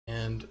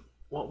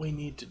what we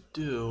need to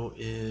do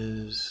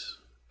is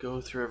go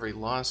through every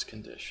loss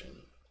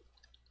condition.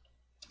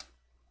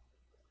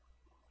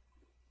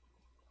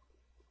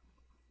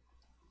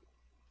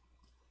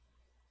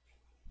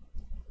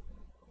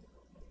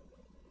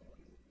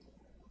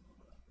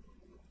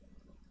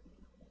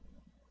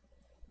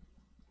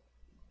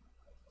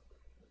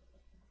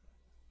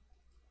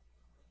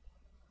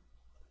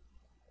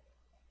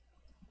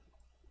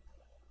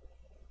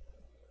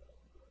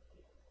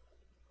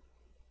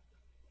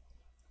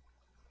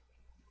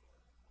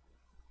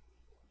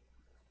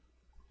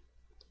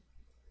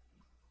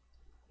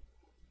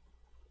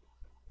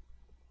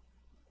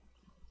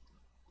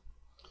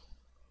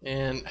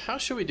 And how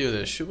should we do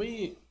this? Should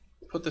we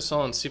put this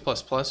all in C++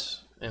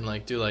 and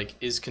like do like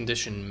is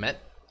condition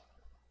met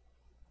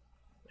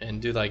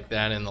and do like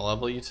that in the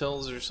level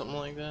utils or something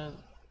like that?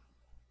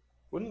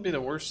 Wouldn't be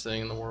the worst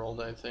thing in the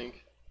world, I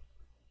think.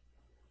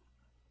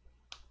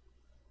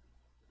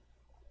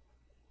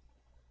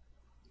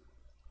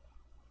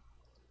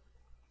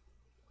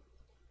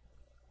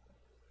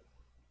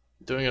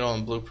 Doing it all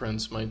in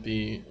blueprints might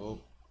be a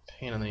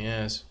pain in the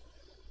ass.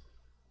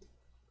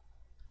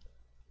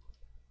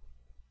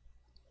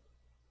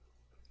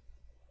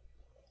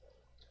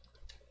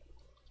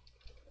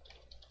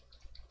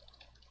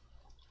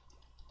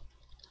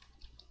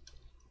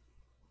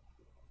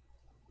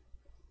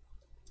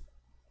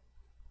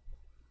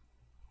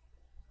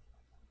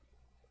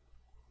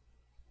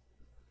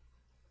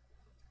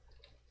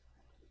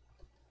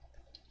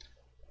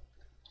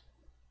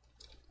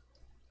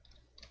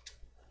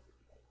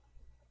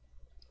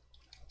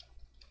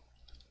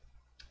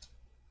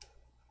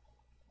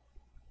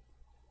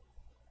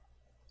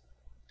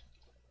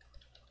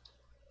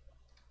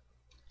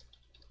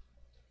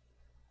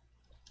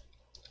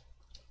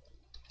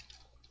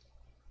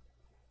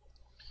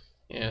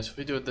 Yeah, so if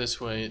we do it this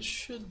way, it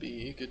should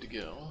be good to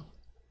go.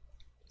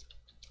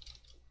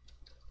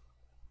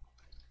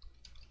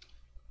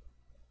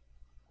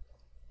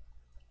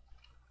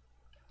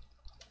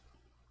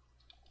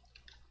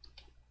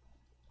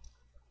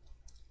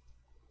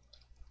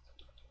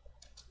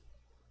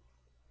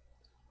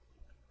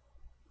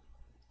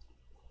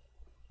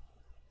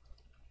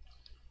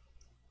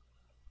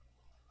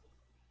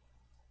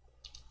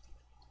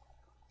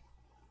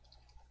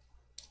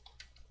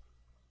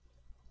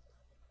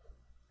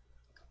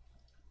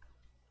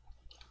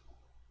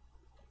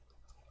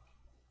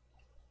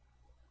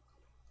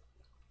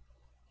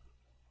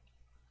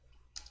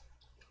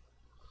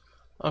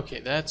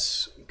 Okay,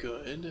 that's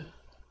good.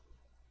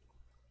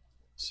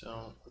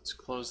 So let's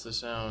close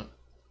this out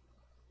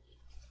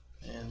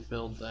and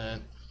build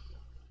that.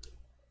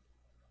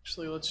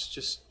 Actually, let's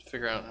just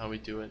figure out how we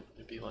do it.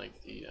 It'd be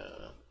like the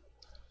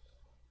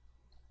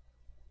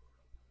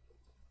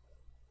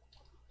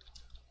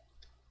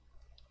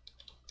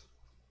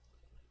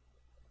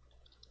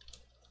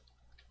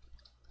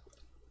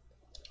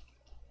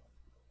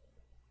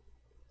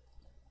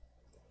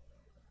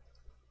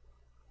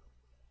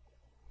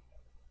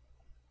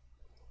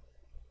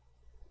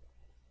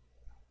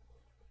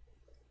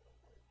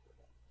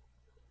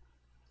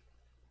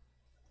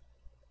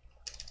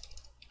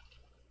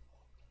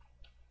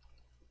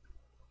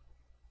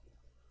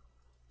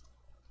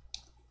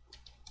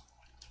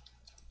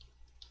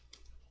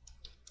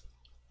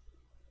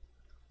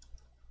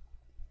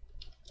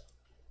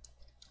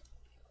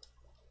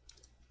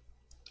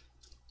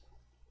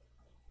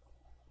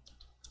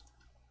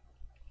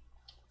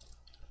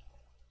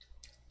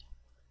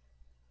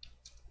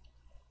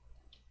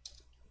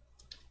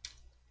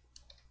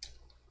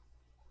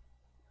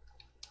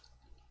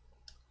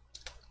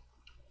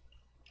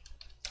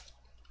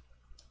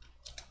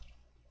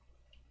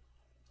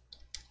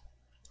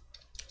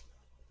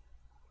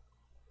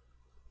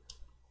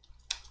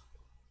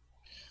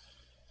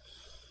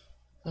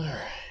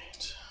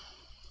Alright.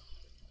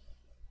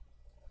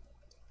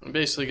 We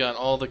basically got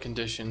all the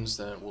conditions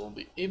that we'll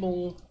be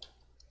able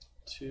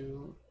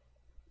to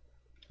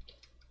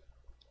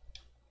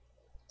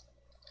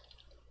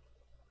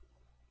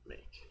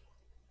make.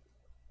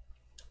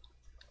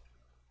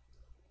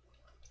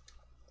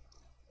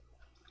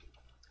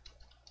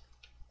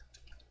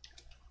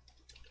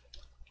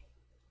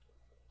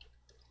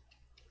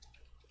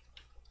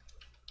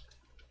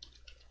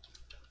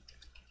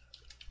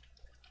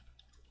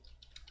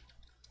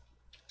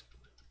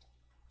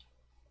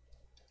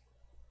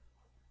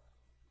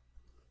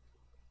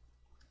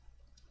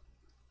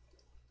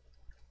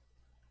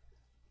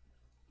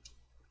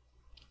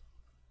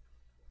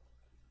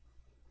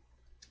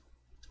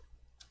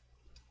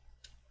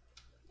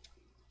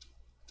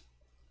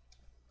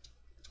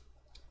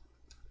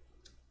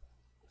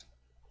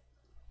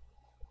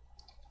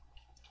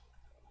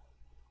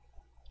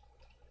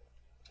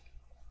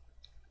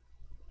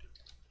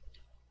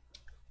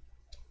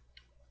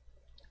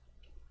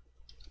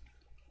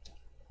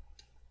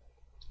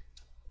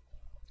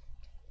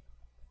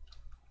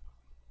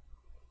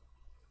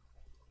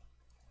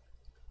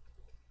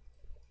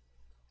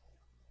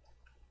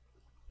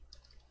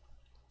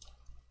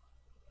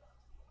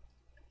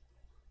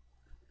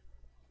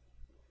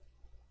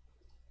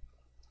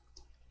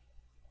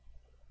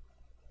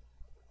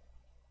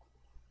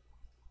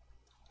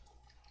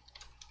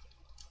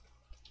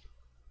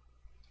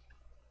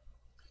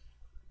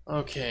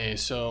 Okay,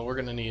 so we're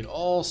gonna need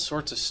all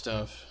sorts of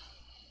stuff.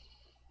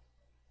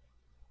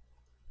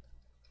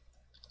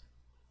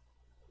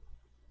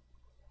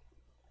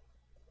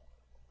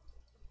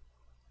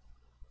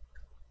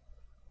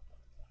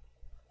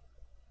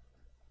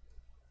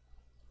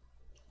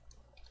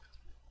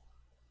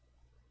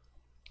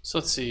 So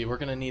let's see, we're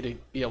gonna need to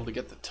be able to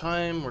get the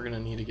time, we're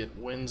gonna need to get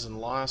wins and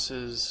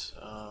losses.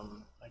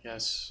 I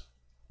guess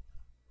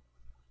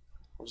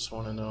we'll just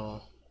wanna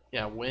know,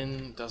 yeah,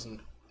 win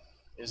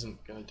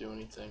isn't gonna do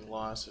anything,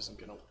 loss isn't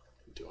gonna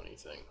do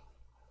anything.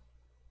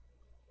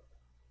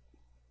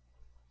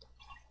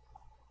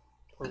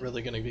 We're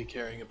really gonna be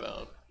caring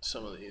about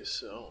some of these,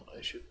 so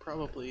I should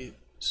probably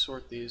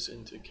sort these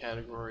into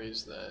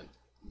categories that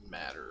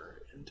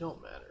matter and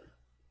don't matter.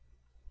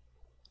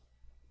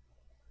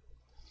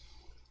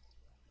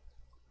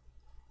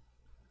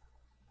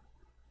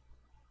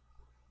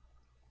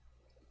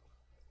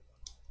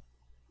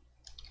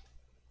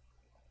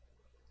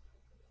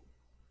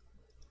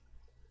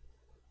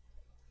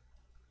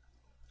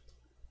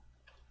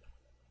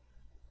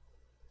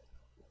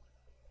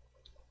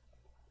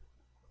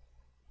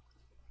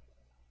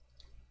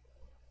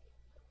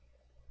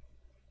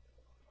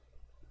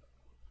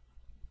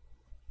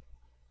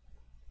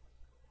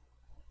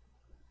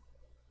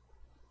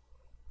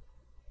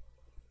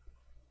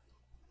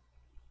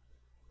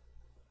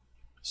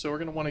 So we're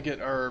going to want to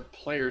get our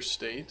player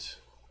state.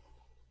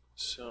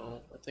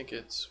 So I think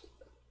it's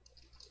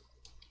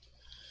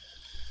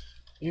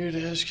new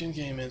Dashkin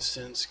game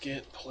instance,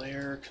 get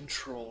player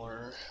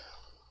controller.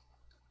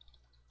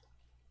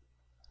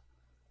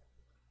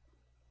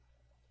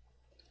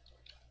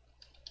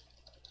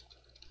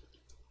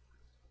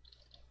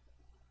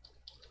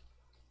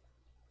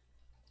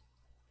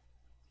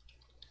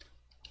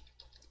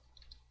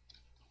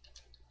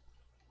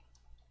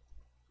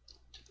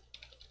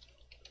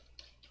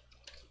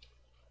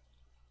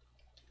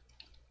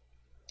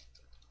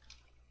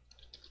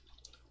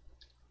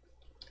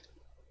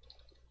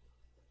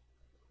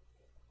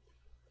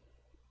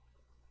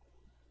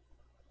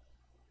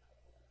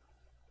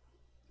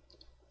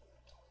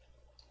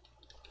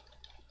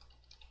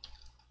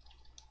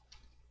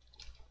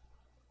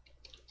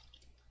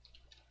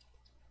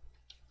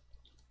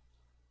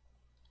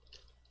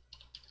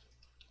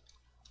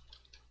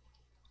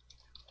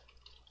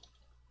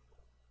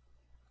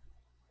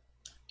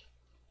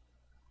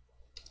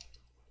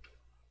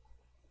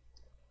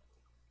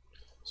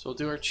 So we'll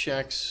do our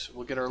checks,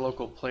 we'll get our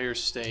local player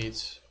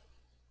state,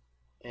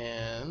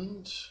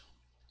 and let's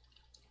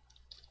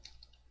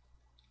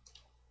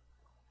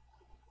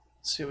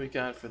see what we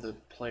got for the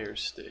player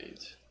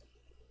state.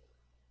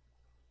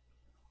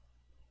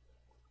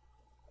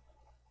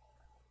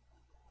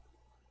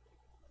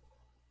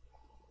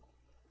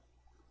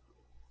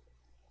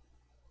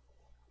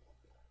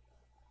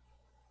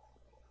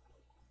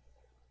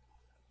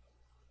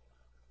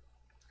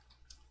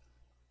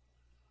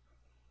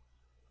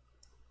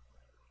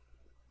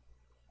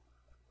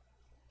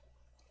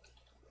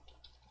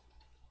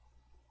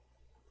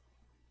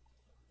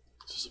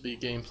 This will be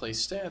gameplay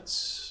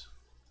stats.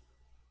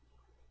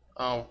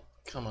 Oh,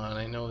 come on,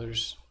 I know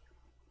there's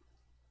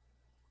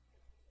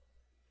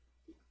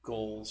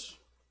goals.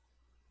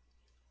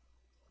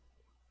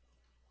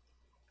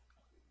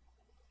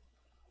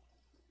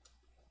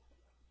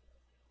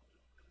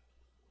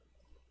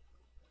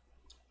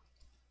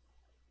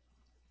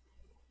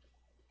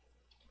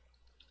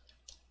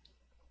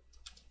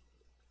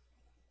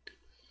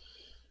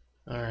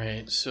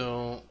 Alright,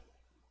 so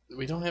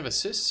we don't have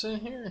assists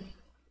in here?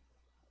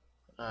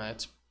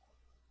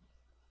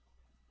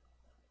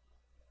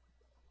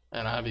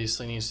 That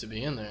obviously needs to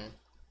be in there.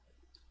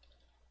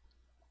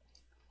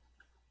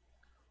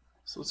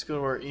 So let's go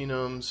to our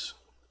enums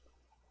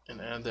and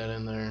add that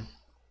in there.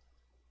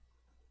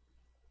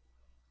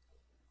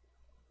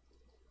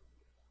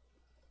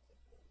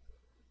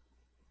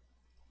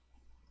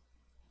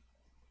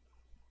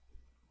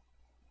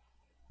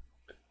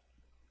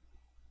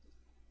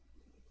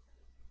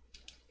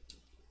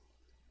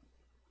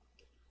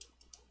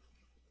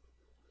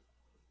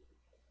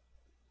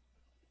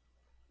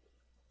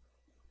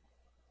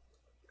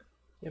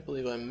 Can't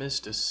believe I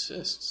missed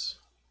assists.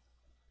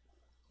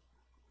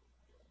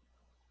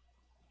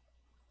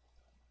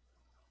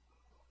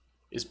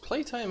 Is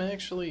playtime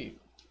actually...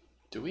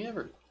 do we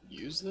ever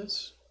use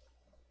this?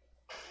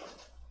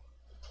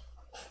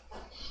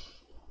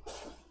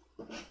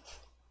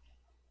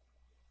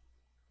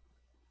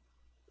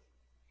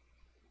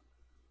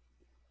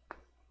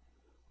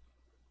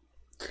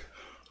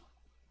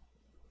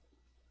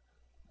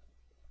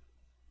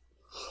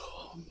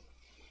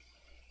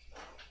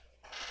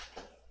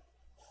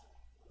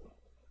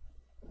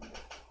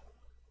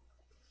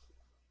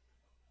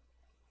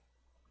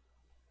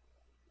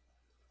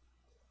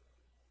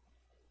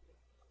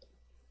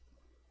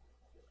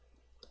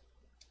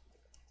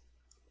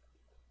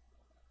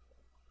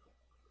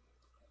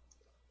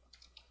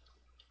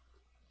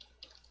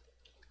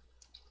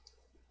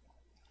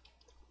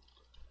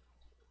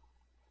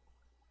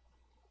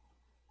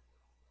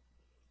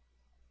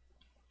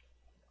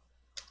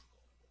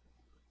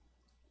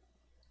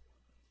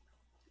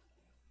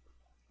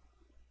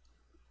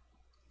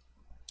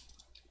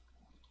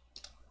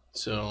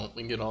 So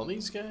we can get all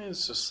these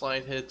guys. So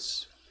slide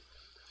hits,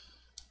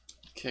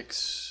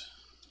 kicks,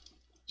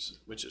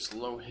 which is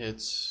low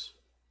hits,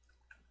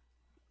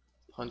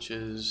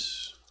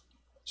 punches,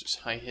 which is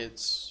high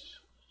hits,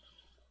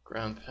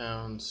 ground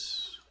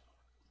pounds,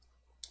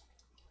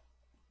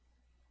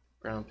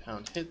 ground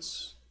pound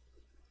hits,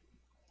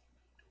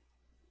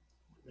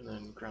 and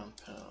then ground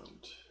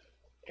pound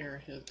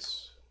air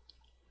hits.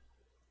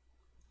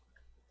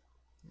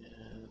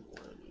 And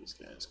what are these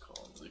guys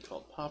called? Are they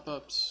called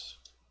pop-ups?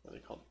 Are they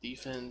called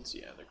defends?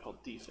 Yeah, they're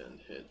called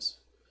defend hits.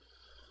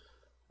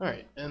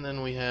 Alright, and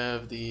then we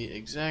have the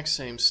exact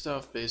same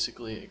stuff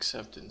basically,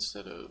 except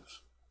instead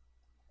of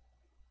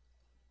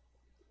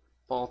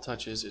ball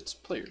touches, it's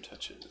player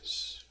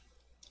touches.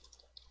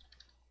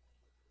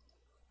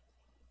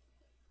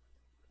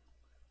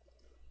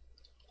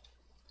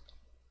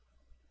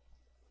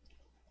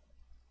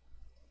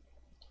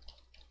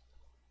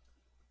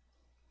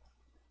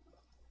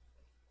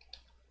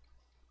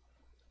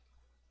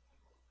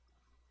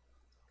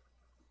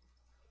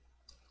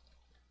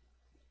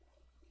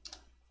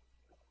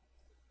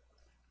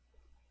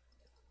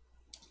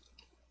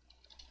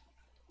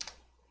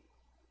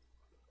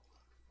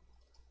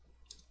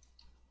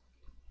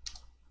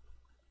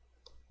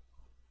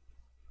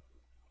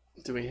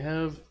 Do we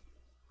have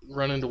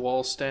run into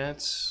wall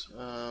stats?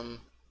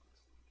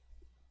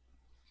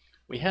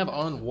 We have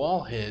on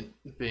wall hit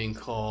being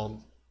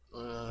called.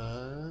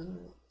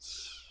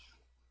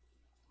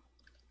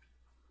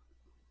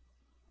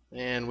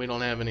 And we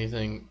don't have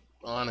anything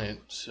on it,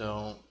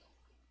 so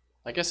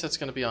I guess that's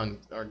going to be on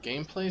our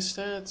gameplay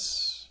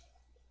stats.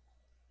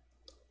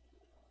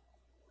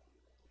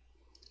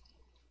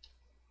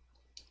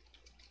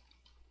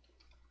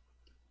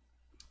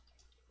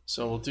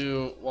 So we'll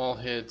do wall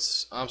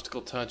hits,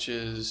 obstacle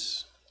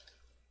touches,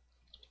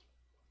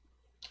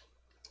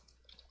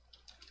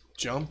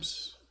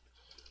 jumps,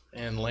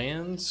 and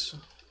lands.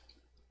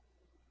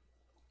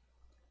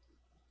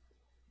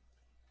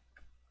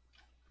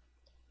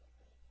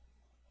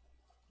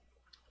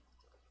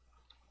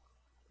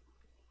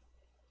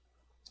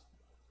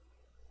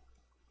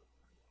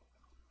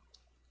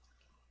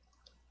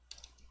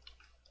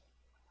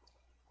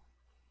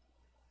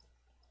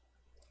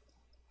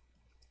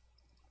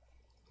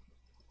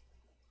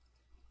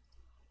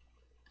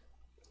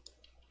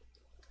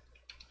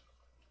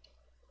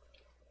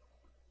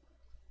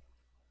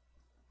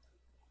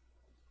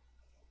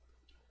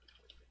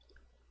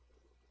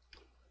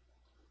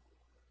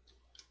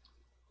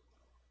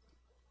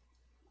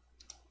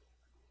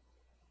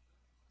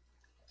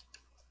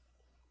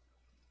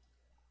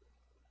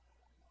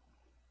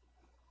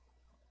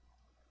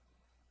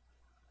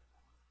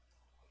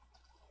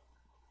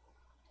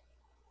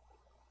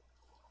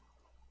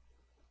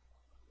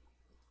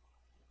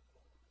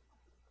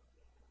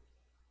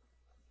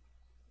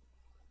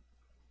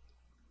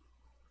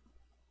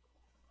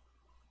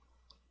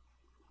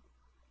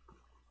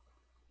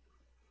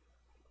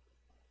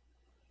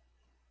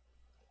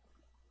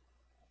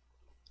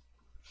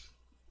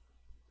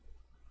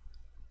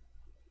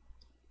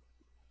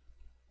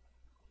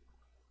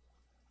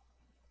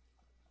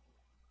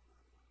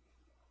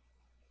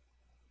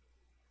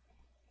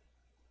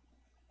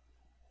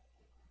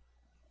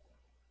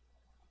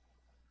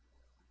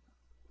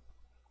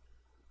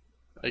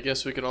 I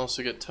guess we could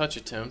also get touch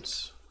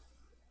attempts.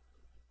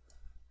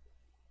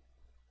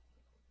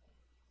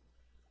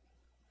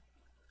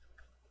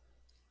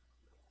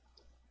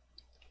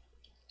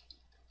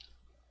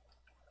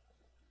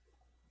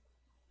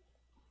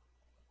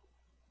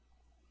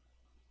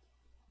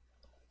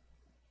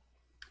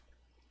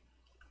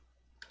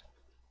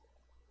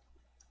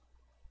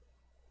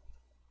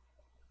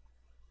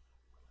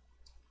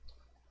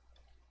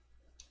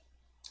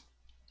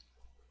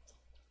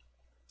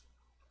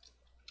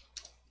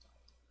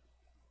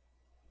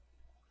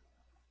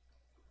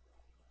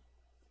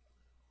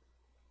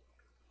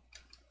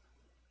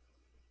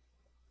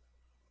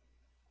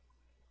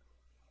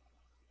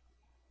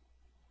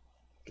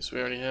 Guess we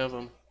already have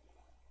them.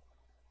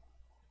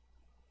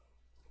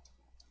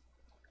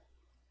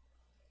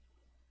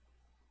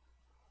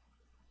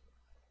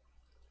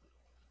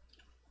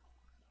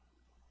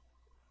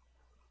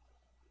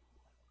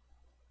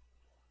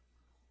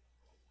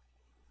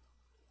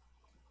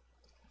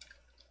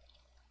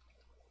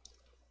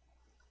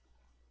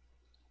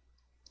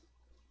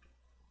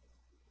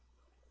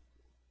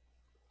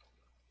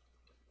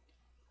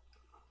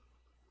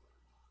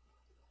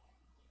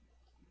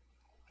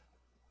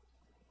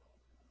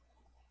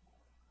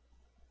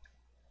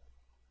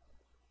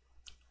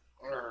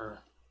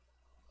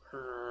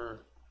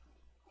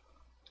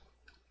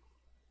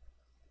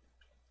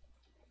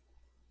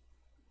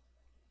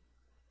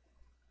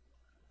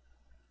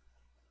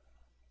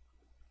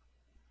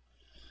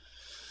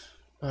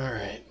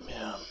 Alright,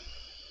 yeah.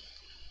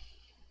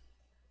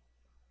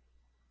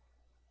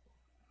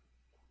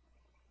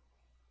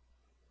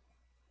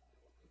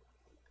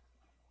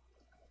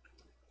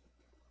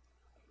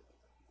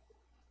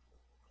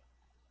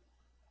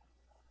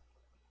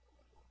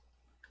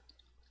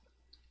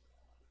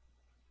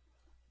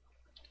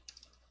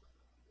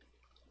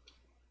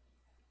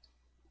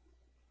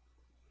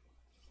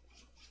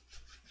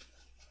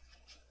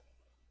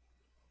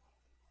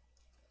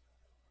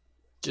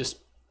 Just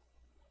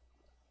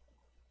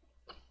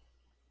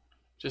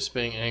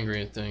being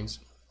angry at things.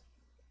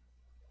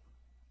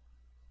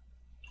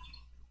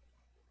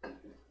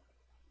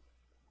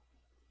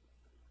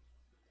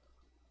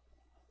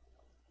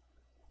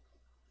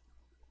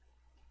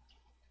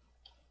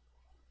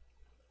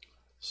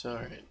 So,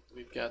 alright,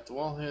 we've got the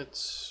wall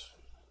hits.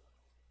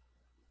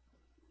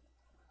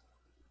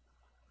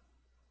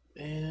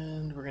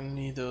 And we're going to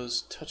need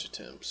those touch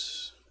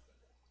attempts.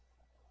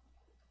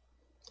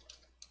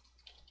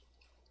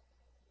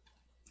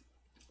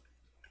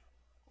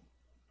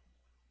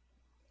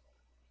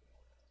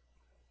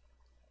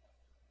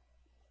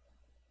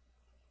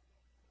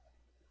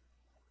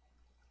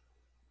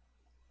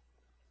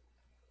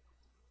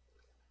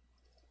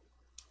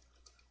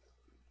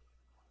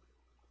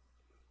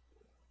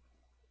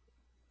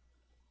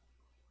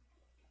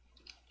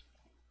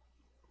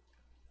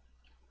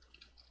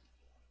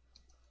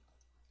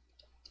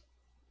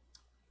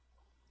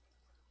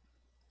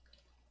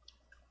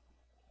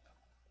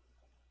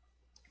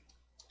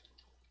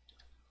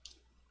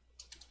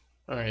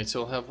 Alright, so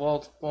we'll have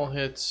wall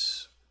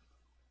hits,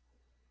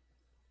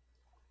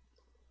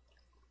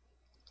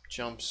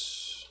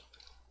 jumps,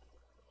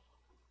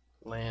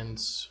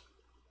 lands,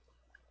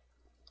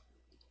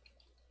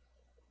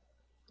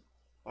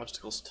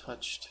 obstacles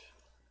touched,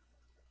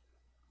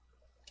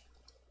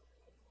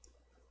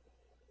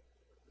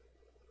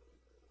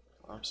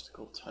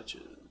 obstacle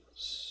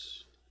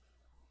touches,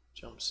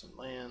 jumps and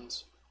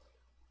lands.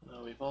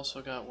 We've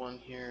also got one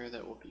here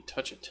that will be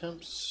touch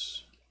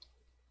attempts.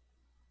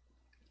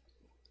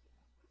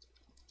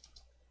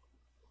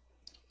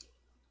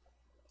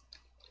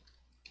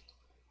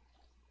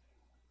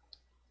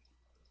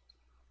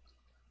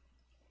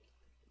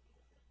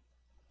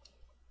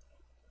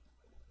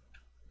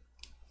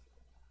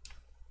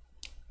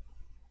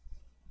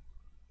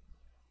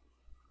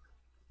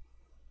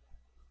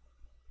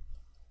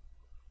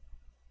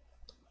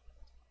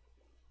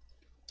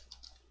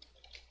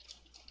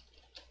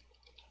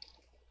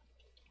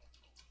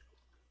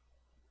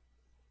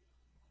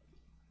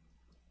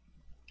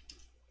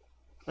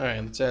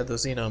 Alright, let's add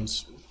those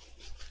enums.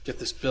 Get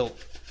this built.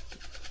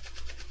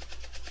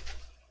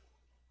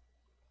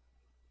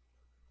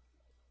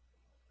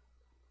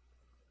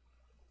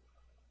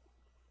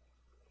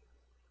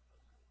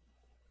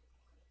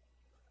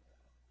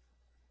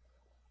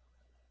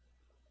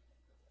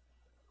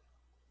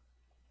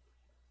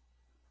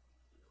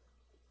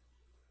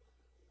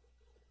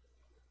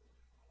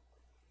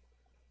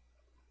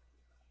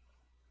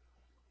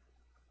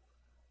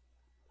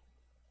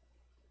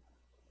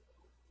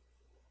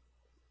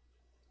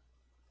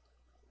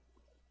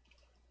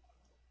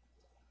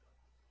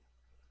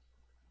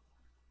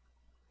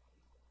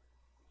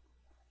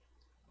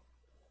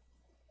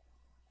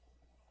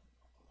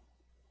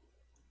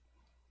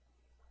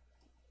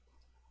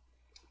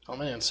 Oh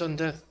man, sudden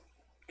death.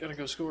 Gotta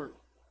go score.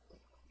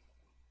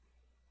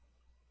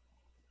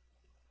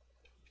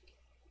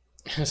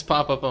 It's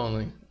pop-up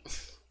only.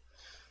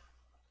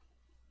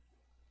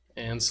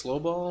 And slow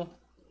ball.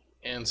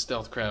 And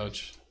stealth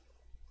crouch.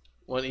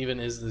 What even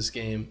is this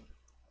game?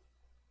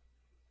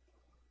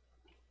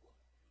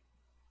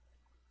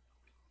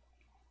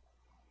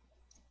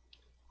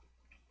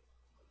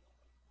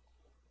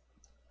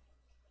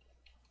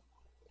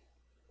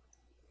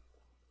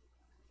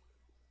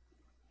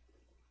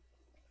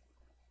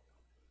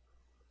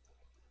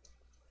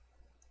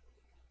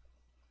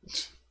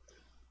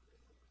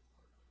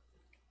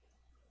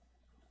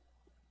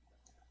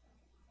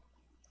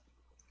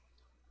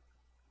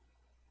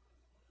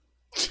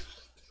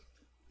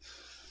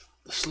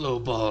 The slow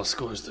ball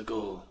scores the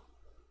goal.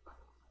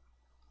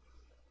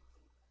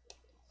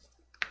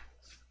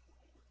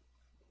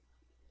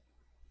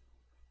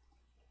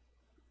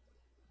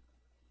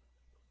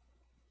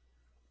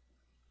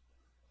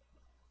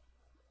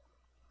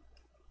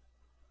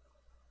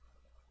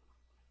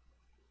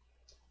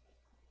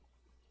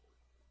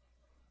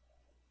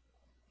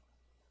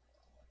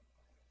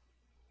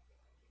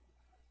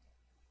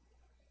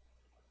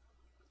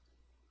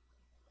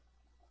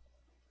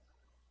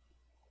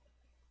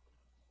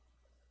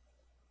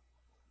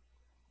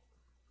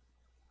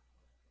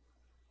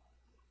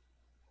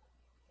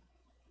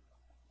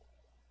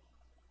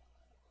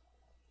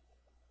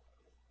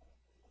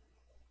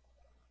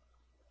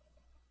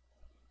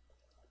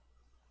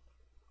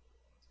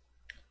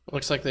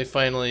 Looks like they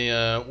finally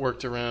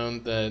worked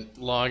around that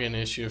login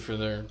issue for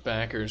their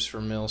backers for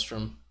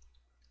Maelstrom.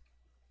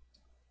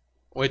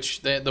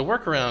 Which, the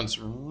workaround's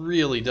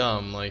really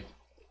dumb. Like,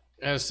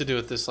 it has to do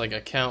with this like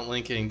account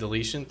linking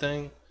deletion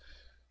thing.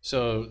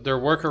 So their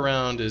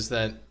workaround is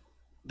that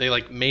they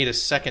like made a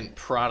second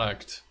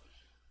product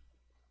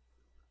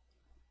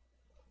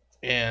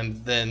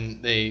and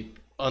then they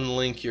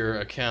unlink your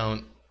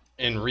account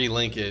and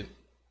relink it.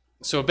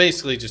 So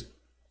basically just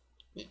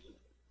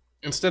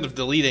instead of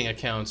deleting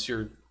accounts,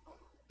 you're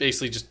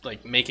basically just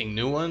like making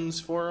new ones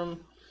for them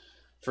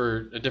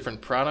for a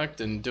different product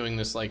and doing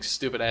this like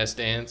stupid ass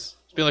dance.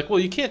 To be like, well,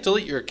 you can't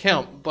delete your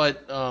account,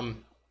 but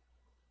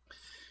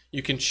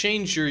you can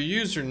change your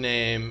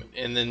username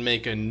and then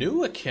make a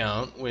new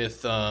account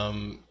with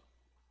your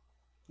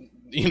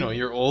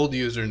old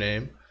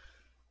username.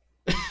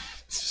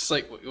 It's just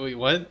like, wait,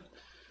 what?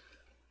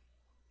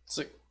 It's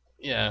like,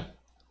 yeah,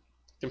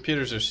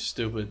 computers are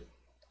stupid.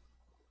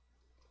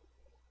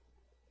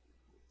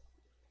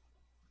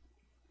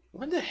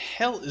 What the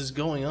hell is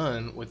going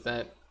on with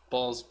that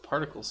ball's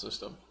particle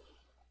system?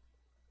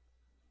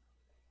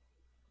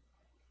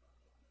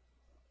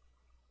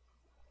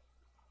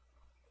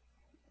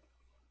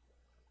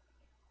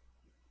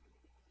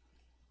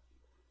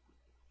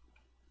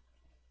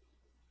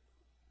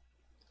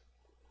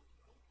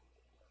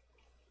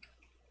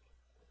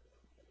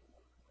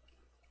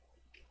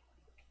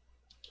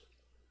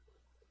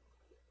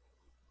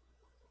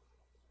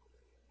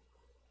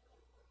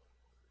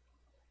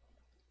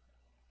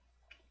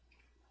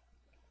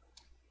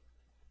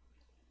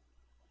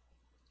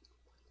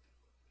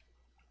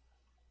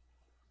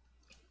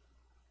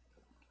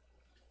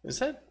 Is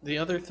that the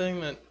other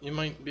thing that you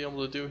might be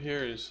able to do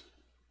here is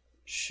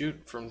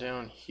shoot from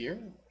down here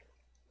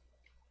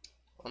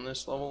on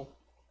this level?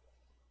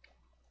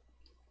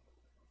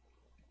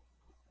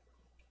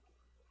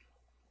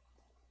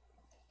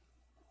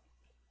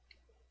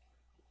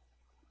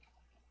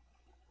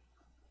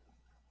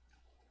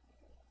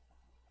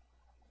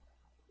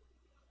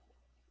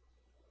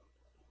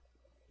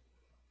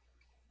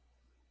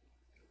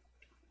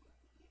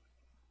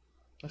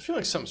 I feel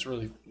like something's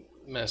really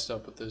messed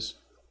up with this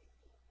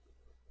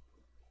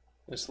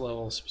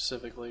level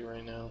specifically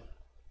right now.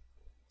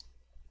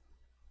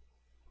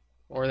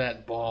 Or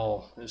that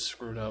ball is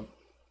screwed up.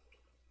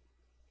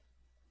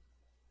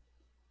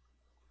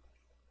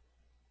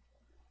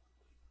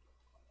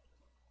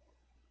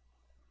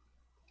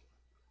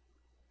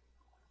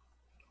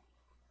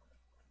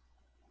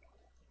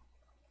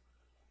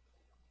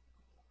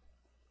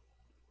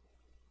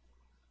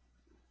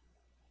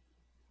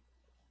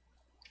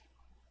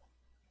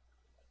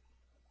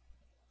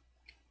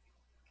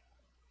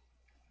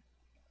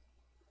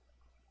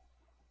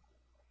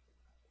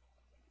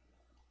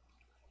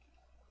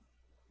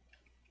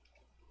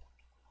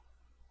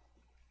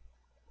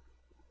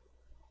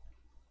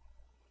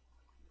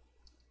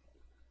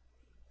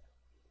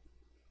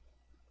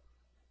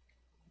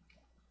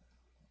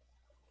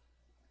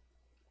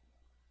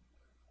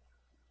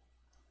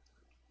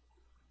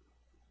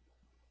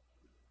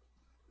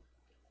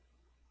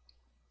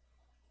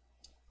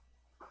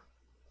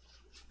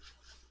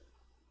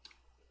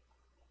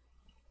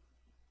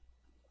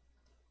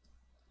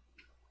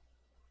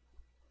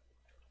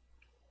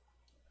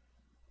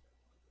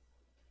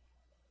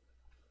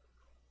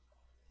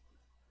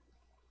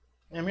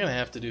 I'm gonna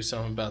have to do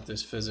something about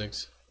this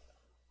physics.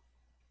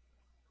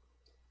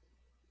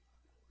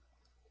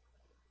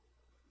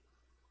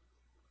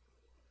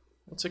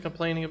 What's it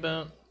complaining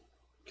about?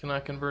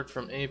 Cannot convert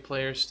from a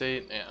player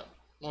state. Yeah.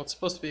 Well, it's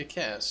supposed to be a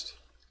cast.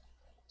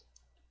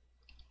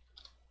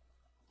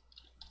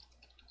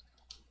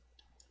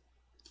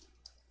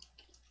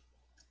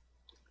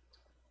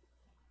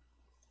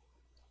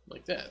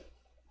 Like that.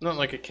 Not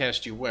like a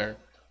cast you wear,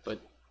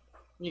 but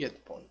you get the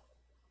point.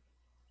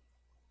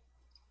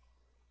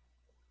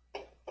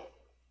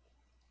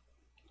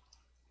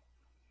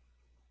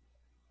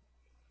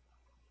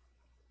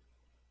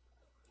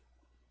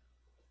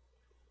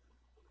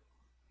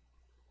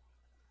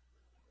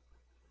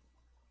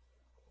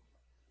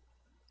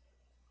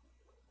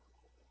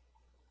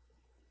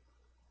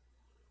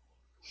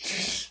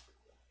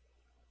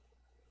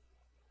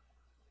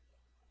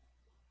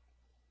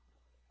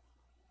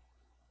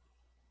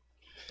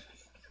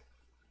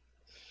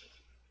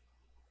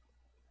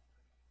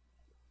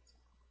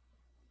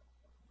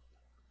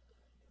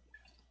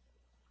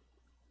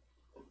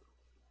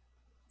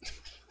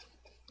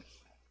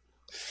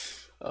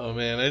 Oh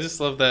man, I just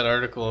love that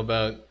article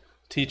about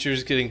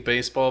teachers getting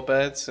baseball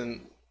bats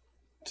and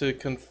to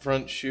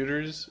confront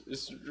shooters.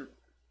 It's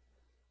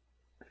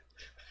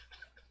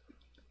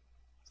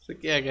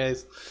like, yeah,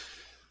 guys.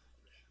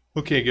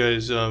 Okay,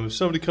 guys. If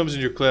somebody comes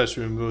in your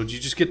classroom, you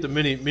just get the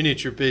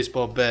miniature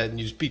baseball bat and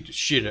you just beat the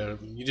shit out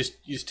of him. You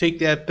just take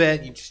that bat,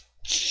 and you just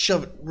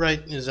shove it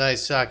right in his eye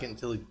socket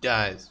until he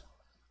dies.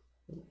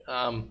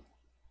 There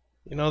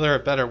are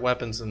better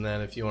weapons than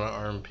that if you want to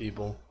arm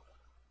people.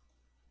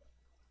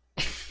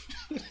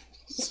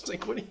 It's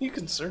like, what are you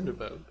concerned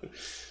about?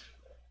 It's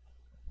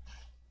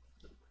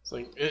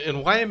like,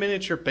 and why a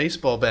miniature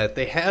baseball bat?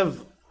 They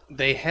have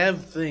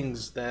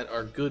things that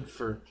are good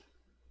for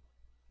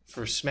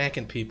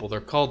smacking people.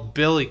 They're called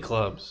billy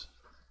clubs,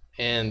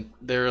 and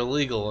they're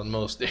illegal in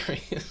most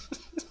areas.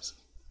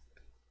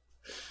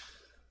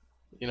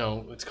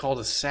 It's called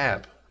a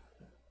sap.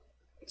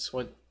 It's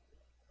what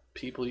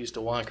people used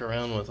to walk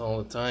around with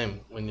all the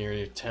time when you're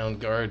your town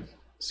guard.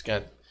 It's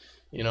got,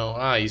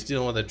 he's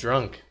dealing with a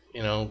drunk.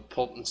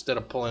 Instead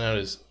of pulling out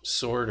his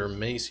sword or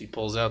mace, he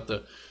pulls out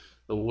the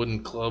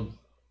wooden club,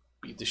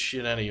 beat the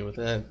shit out of you with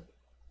that.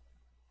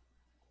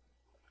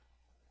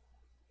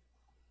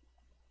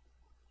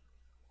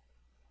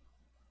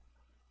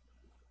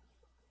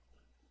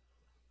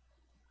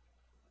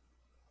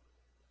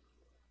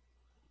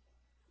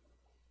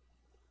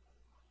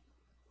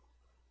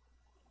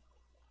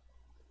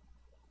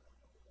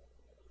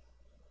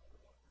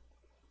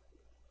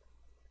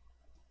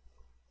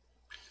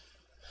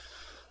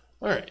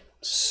 Alright,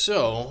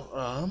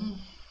 so,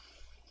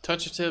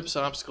 touch tips,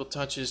 obstacle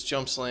touches,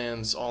 jumps,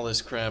 lands, all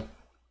this crap.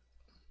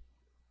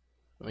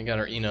 And we got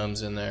our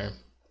enums in there.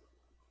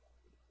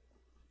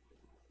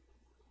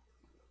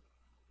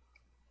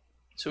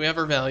 So we have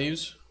our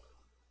values.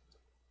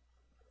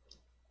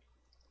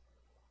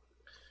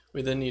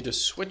 We then need to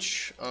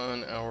switch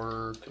on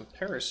our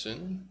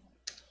comparison.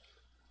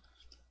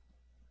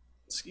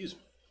 Excuse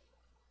me.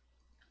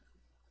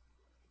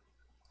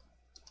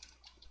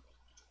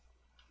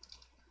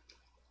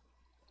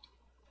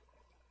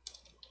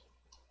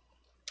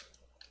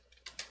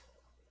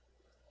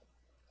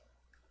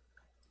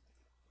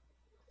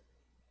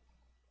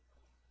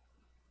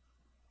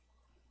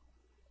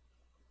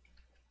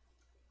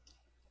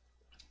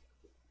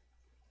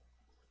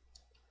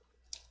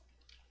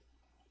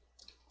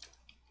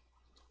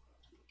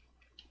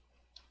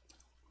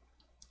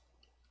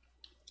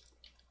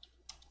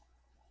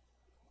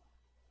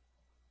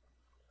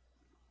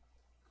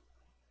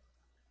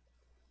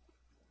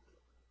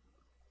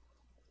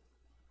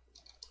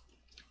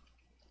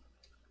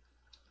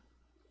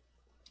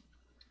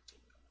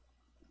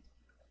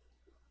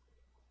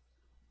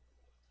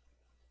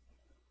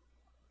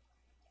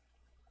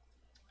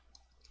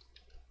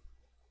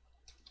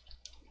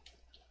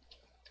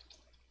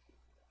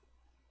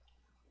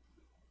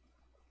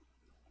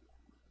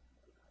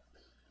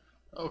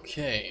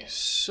 Okay,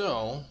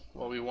 so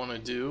what we want to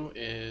do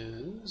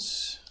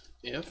is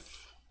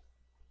if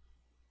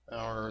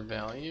our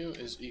value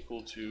is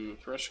equal to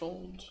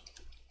threshold,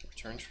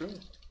 return true.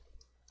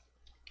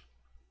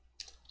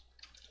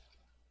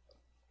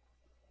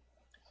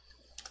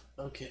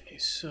 Okay,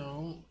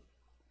 so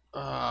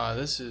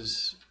this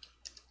is,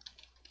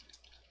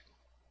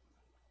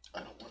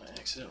 I don't want to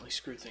accidentally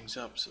screw things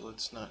up, so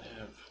let's not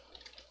have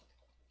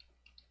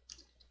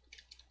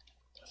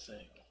a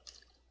thing.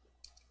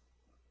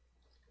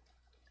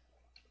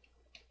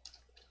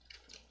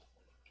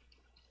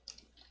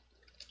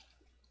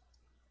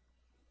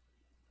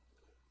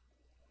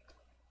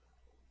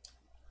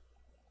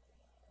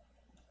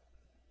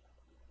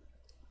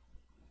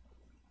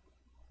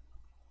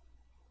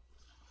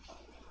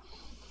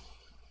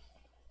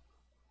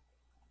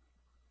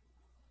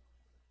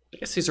 I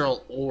guess these are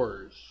all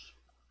ors.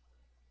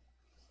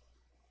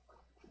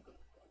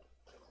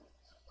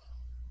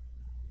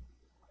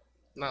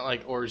 Not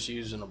like ores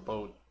used in a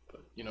boat,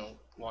 but you know,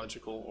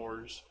 logical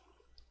ors.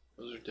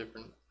 Those are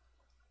different.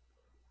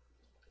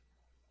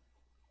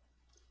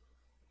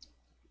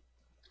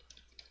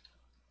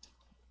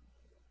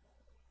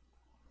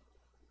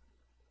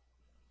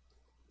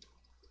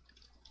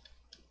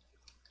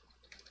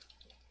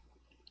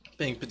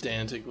 Being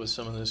pedantic with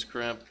some of this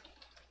crap.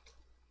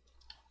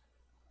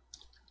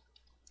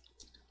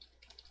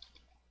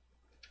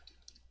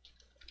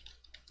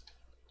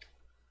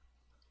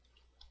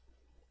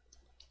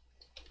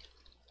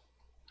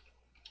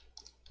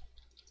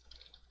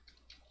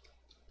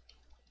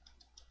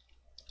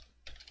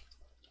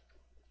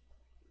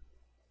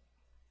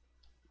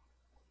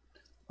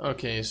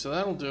 Okay, so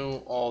that'll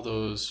do all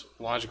those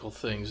logical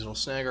things. It'll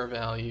snag our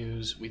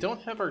values. We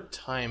don't have our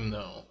time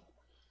though.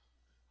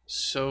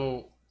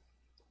 So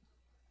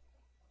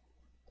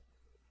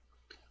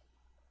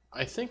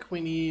I think we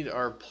need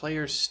our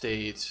player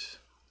state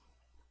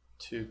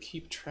to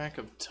keep track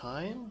of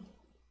time.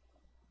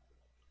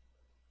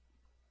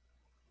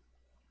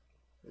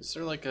 Is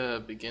there like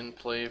a begin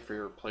play for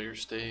your player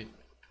state?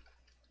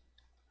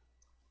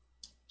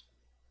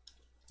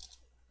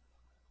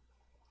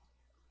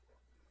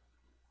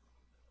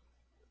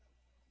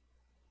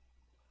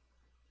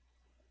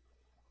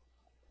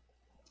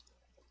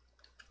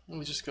 Let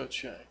me just go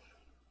check.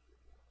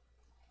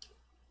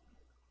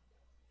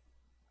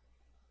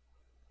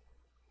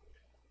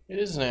 It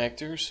is an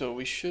actor, so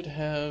we should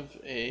have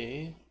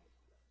a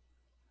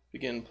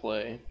begin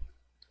play.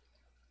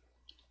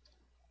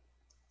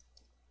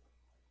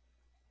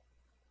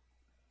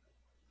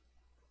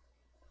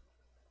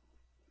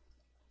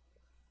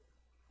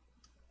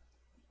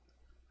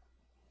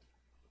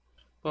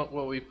 But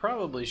what we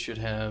probably should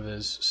have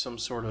is some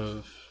sort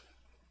of,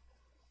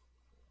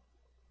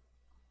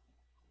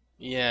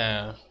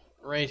 yeah,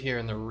 right here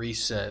in the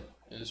reset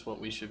is what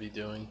we should be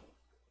doing.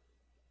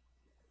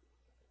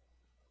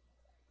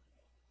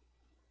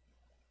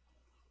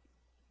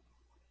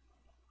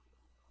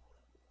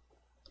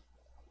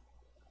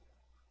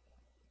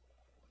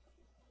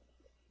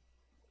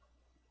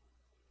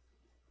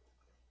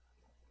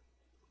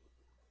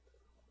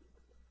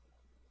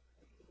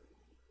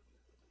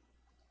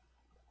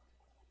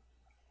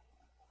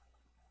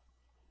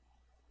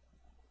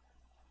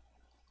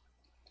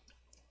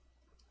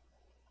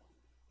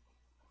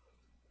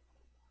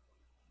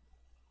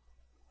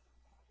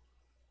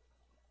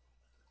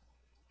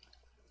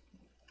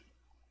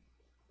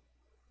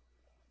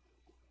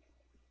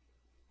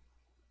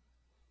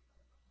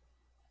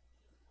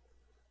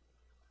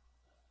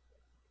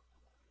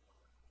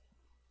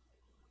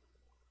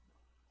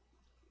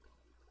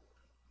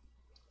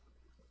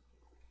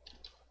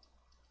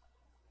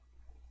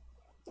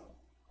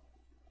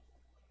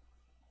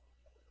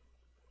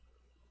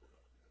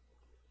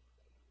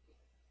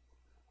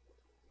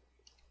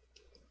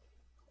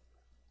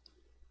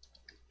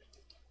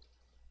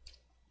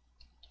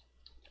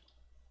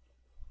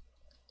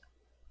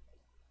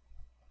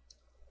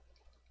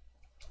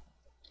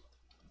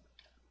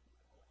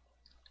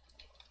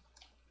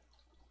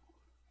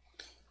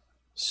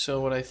 So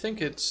what I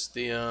think it's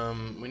the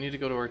we need to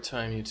go to our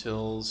time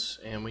utils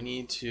and we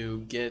need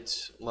to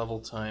get level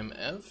time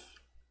F.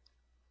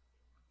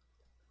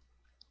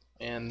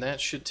 And that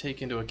should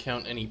take into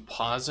account any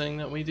pausing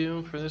that we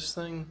do for this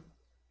thing.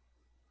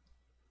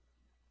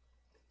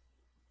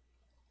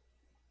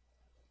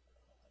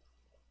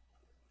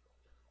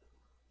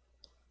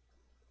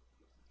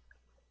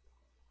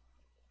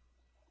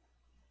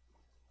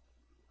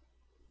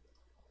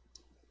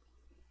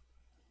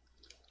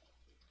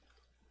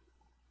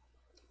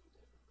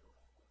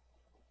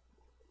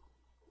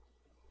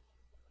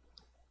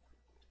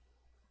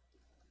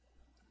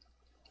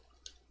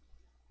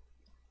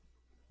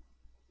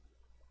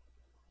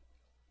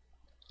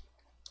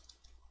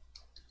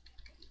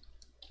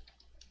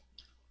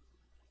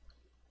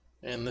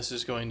 And this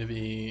is going to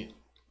be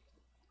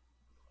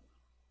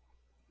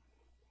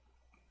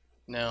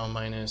now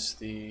minus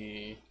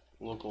the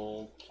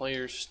local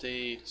player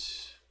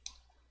state,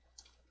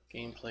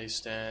 gameplay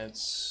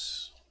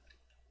stats,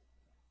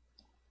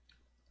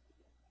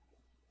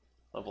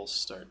 level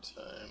start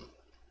time.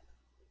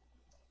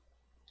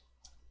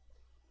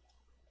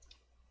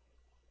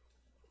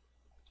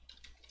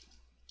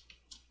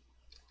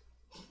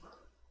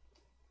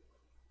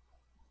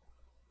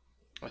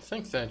 I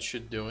think that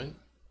should do it.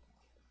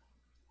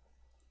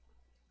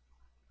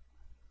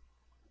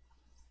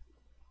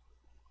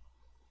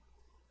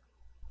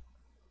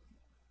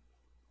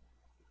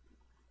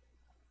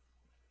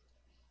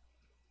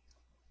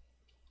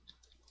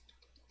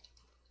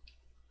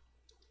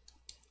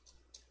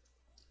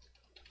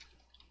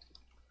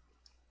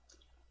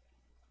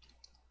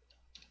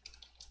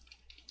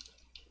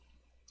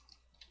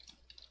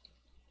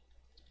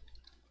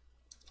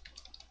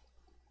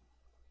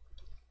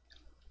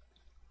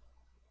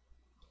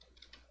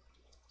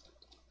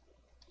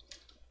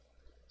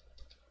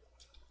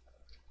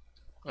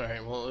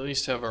 Alright, we'll at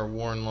least have our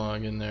warn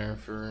log in there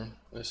for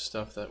this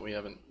stuff that we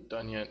haven't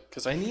done yet.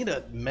 Because I need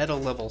a meta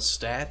level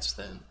stats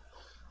then.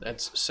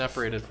 That's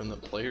separated from the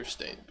player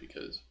state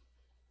because,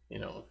 you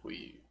know, if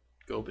we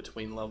go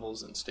between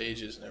levels and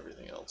stages and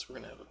everything else, we're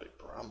going to have a big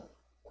problem.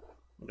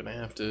 I'm going to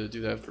have to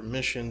do that for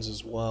missions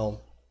as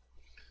well.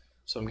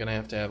 So I'm going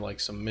to have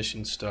like some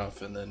mission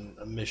stuff and then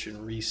a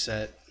mission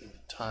reset and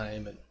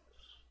time and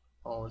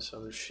all this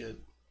other shit.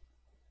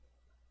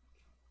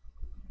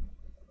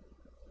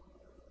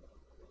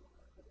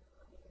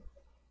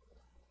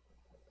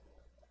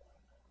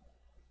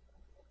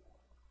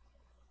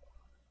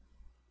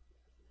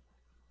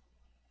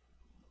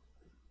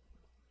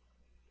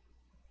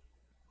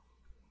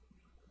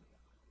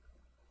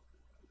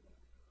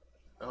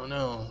 Oh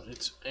no,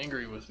 it's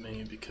angry with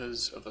me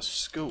because of a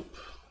scope.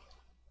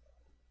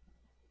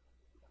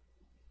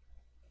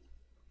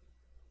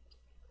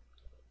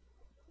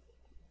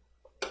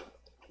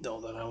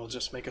 No, then I will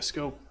just make a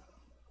scope.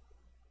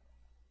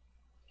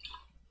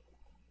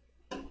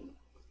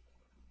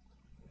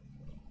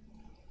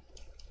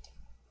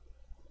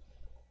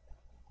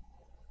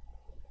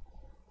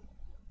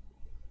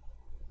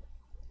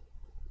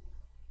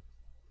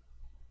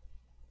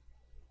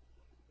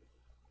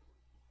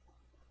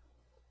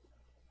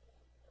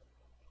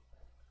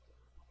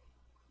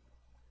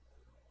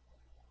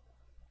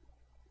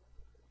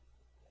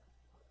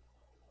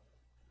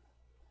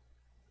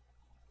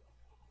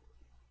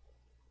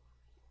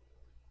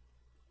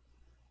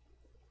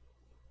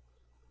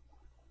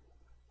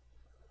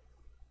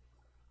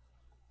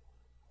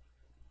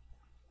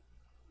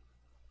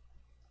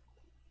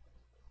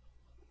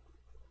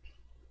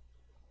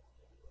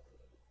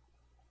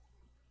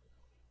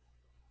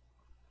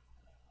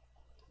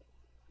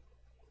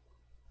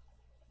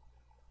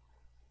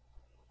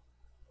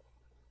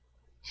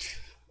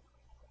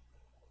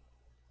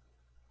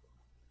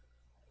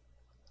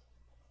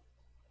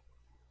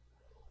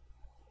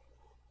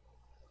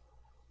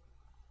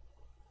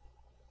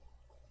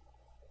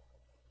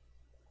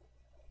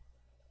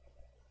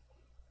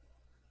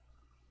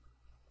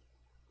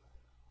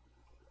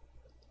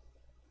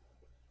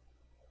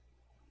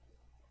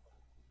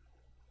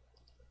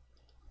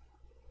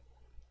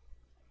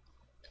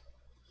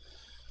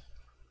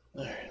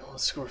 Alright,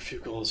 let's score a few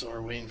goals while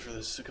we're waiting for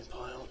this to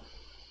compile.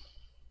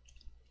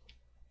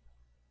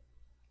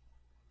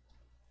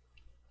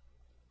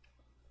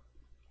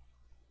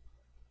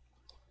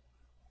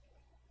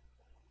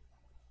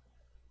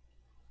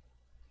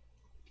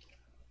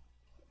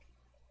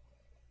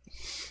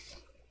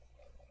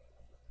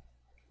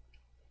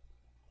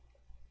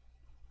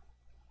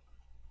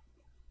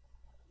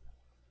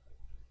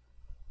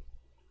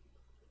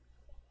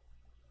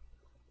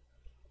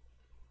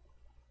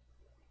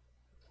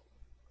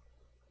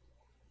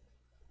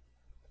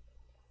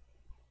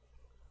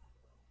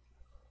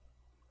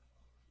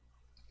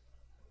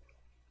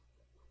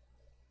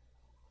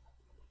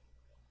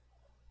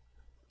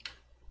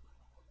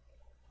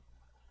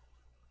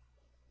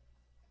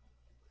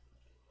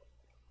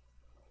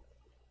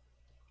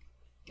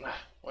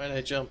 Why did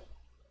I jump?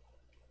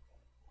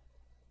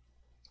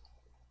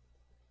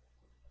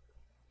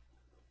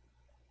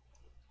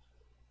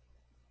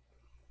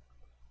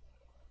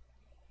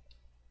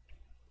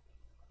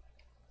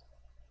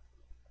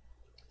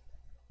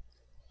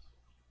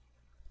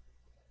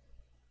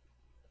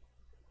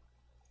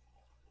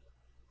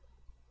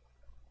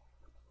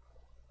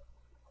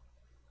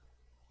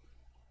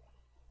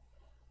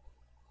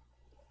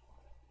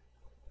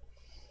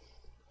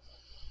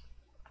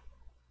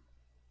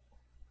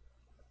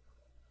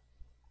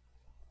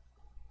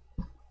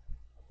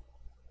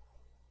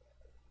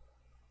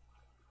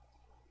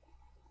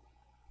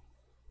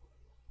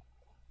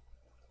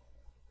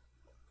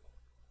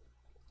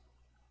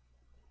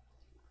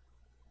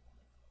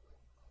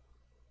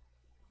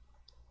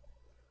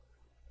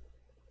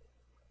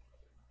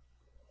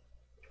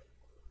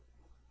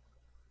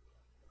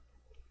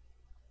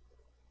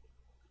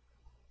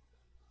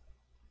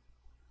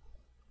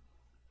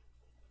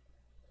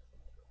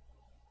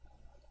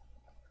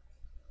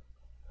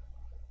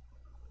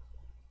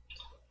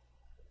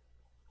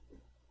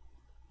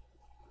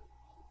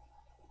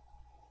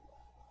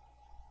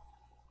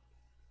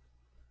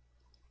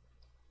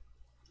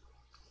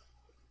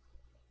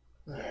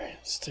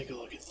 let's take a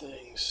look at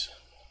things.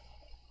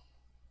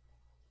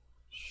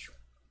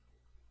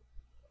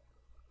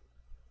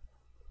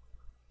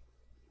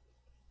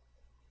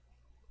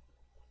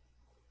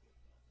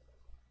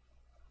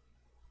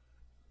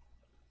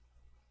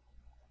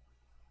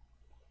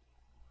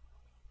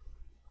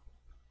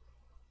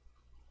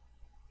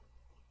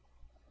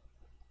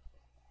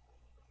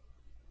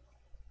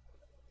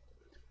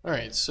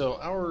 Alright, so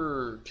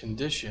our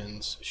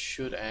conditions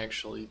should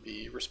actually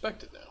be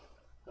respected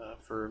now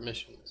for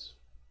missions.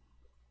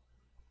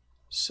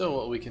 So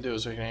what we can do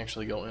is we can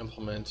actually go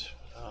implement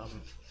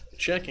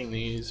checking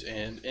these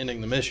and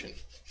ending the mission,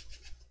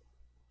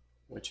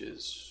 which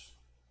is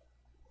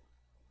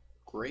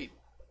great.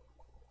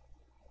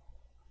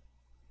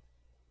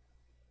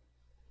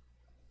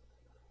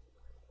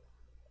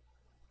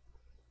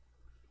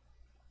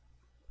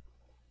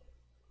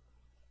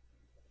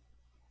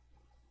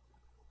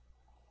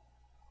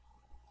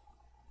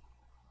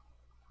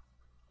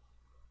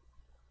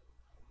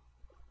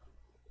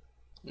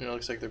 You know, it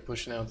looks like they're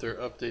pushing out their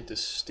update to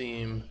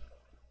Steam,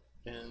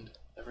 and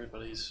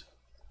everybody's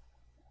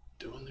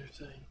doing their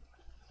thing.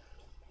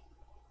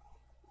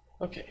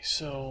 Okay,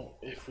 so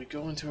if we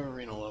go into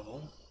arena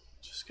level,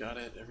 just got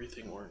it,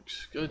 everything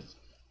works. Good.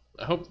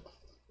 I hope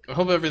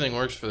everything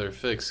works for their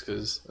fix,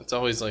 because it's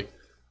always like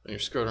when you're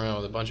screwing around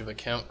with a bunch of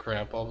account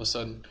crap, all of a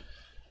sudden.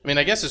 I mean,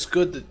 I guess it's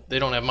good that they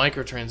don't have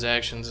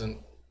microtransactions and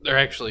they're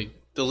actually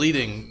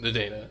deleting the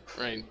data,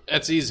 right?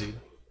 That's easy.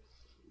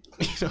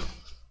 You know.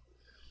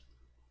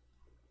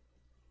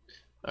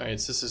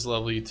 Alright, so this is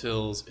level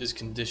utils. Is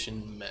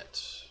condition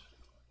met?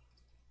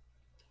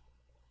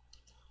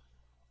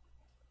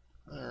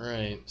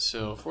 Alright,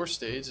 so 4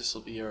 stages. This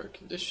will be our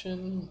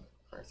condition,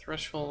 our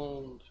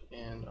threshold,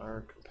 and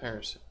our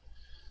comparison.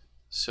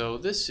 So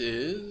this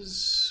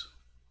is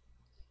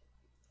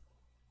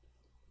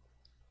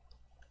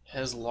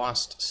has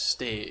lost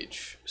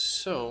stage.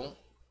 So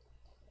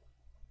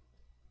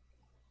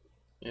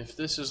if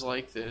this is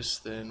like this,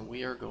 then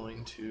we are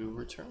going to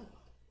return.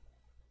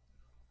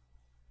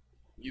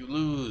 You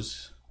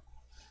lose.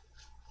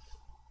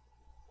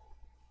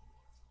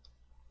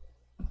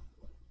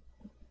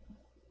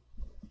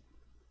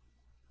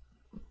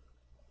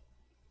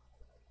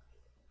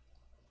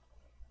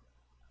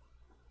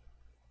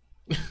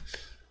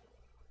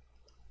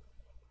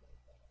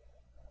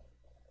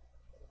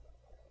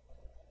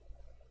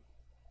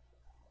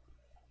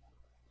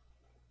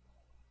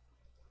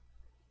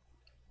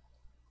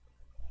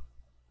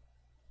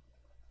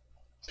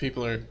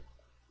 People are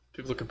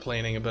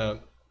complaining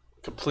about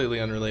completely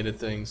unrelated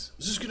things.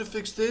 Is this gonna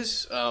fix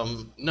this?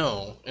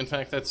 No. In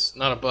fact, that's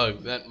not a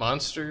bug. That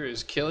monster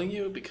is killing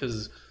you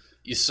because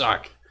you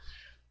suck.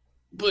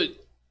 But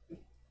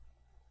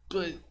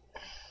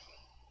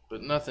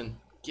nothing.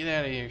 Get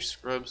out of here,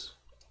 scrubs.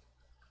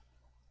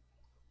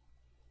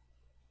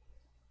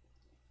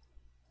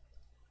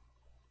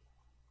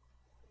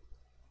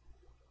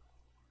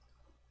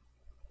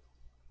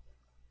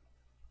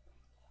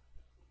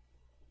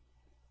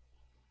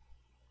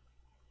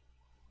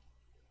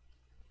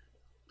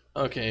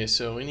 Okay,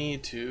 so we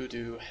need to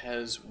do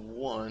has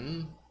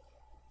one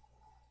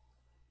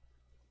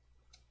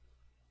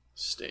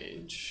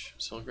stage.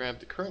 So I'll grab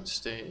the current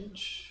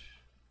stage,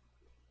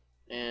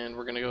 and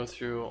we're going to go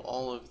through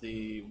all of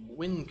the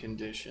win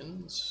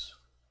conditions.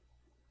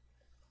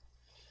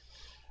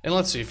 And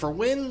let's see, for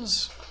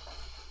wins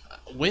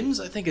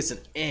I think it's an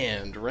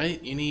and,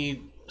 right? You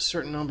need a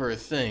certain number of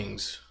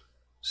things.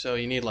 So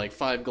you need like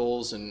 5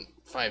 goals and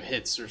 5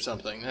 hits or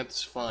something.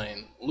 That's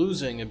fine.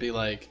 Losing would be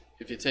like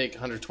if you take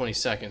 120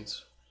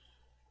 seconds,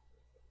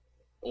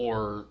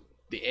 or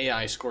the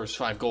AI scores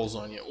 5 goals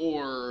on you,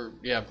 or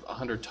you have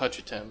 100 touch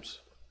attempts.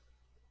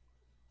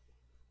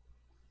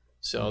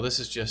 So this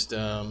is just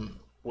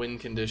win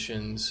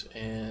conditions,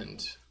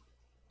 and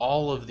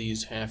all of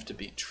these have to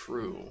be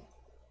true.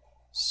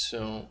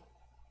 So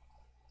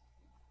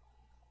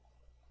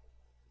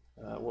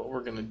what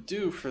we're going to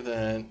do for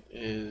that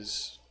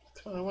is,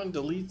 I want to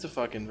delete the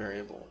fucking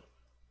variable.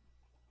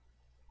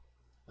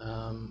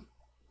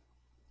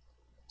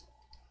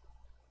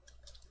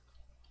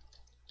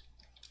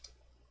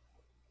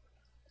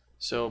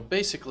 So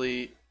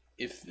basically,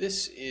 if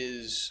this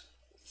is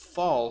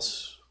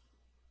false,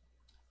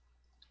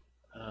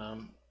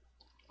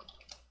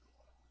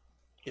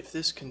 if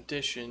this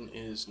condition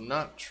is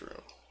not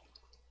true,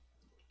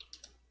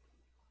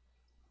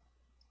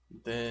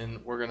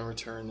 then we're going to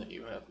return that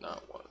you have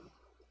not won.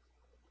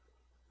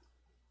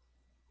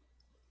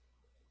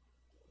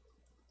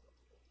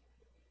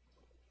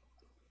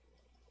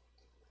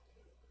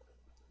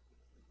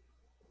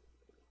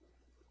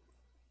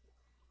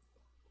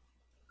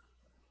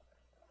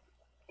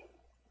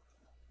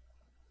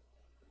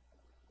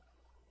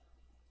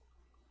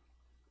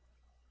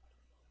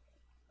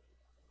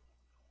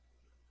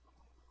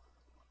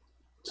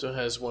 So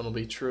has one will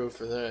be true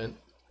for that.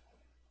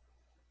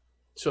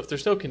 So if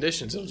there's no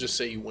conditions, it'll just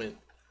say you win.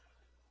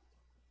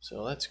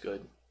 So that's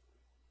good.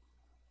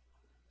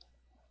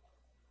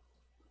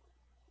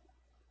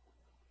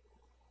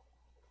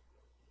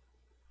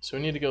 So So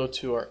we need to go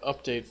to our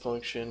update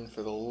function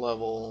for the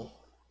level.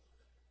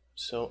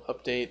 So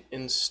update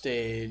in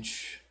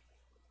stage.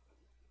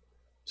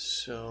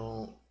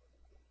 So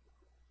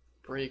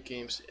break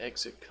games,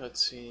 exit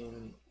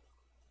cutscene.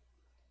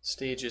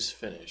 Stage is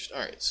finished.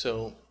 Alright,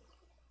 so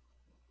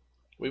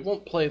we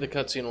won't play the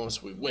cutscene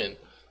unless we win,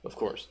 of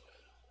course.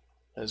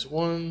 Has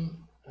won,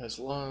 has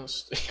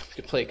lost. We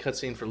can play a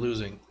cutscene for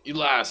losing. You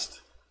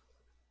lost.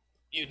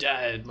 You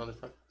died,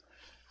 motherfucker.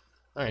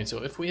 Alright,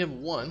 so if we have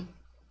won,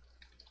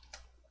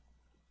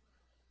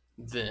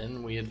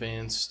 then we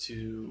advance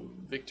to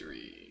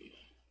victory.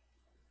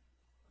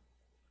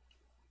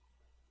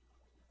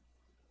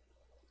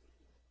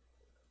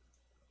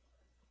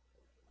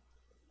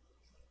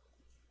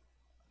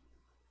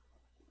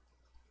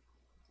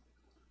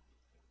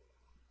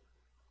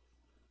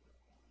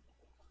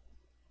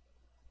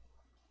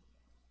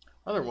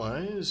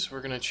 Otherwise, we're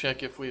going to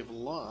check if we've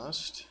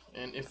lost,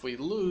 and if we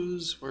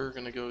lose, we're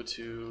going to go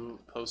to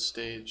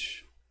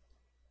post-stage.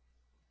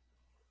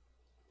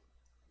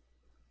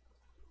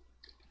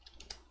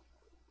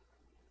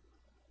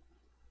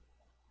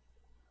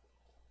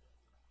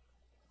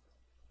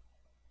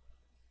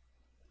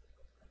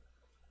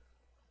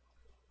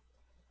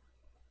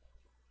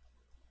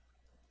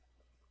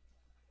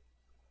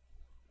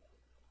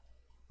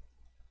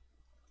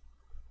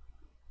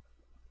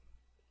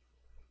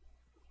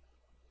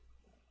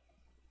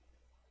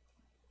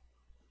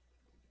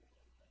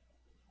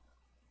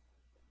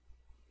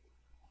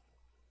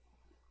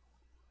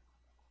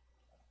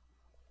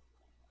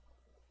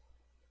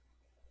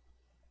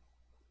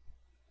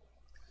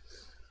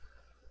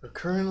 We're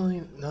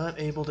currently not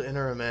able to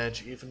enter a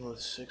match even with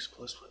 6+.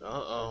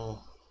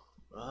 Uh-oh.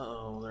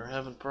 Uh-oh, they're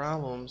having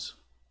problems.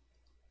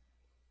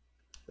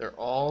 They're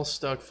all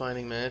stuck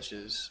finding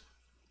matches.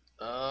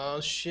 Oh,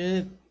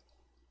 shit.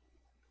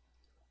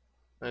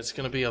 That's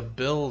gonna be a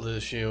build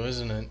issue,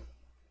 isn't it?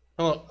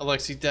 Hello,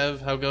 Alexi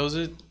Dev, how goes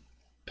it?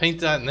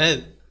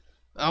 Paint.net.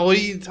 Oh, what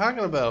are you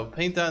talking about?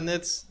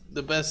 Paint.net's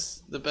the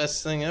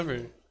best thing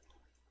ever.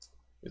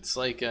 It's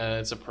like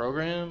it's a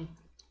program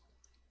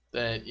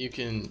that you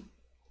can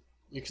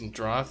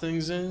draw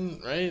things in,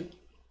 right?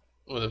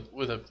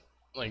 With a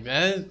like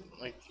that,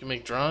 like you can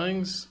make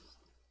drawings.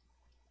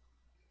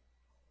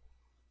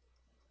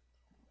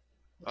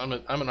 I'm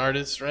an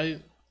artist,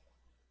 right?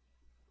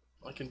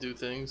 I can do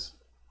things.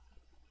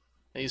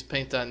 I use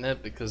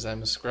Paint.net because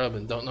I'm a scrub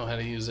and don't know how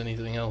to use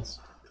anything else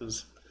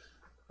because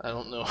I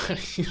don't know how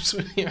to use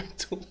any art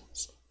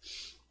tools.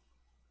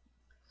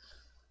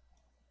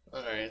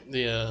 All right,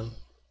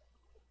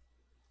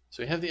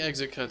 so we have the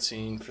exit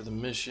cutscene for the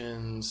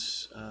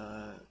missions.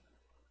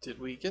 Did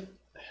we get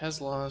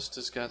has lost?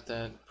 Has got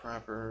that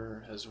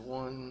proper? Has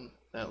won?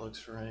 That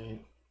looks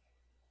right.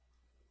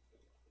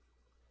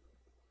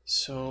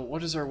 So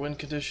what is our win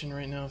condition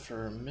right now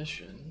for a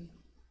mission?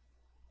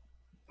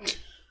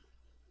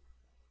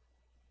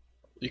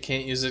 You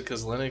can't use it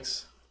because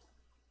Linux.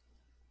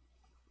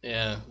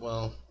 Yeah,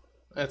 well,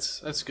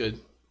 that's good.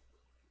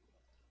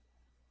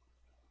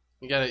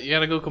 You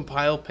gotta go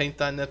compile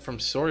Paint.net from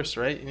source,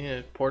 right? You need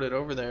to port it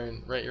over there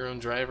and write your own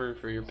driver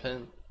for your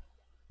pen.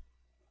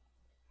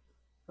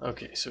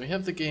 Okay, so we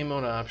have the game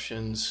mode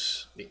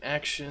options. The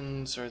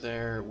actions are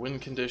there. Win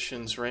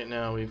conditions right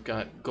now we've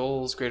got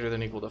goals greater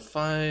than or equal to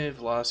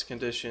 5. Loss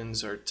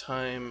conditions are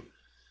time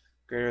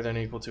greater than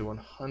or equal to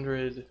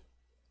 100.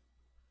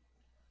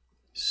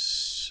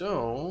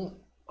 So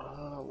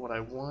what I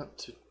want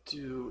to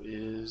do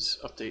is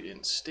update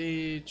in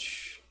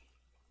stage.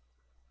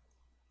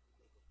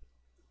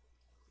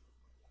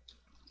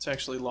 Let's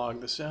actually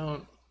log this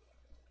out.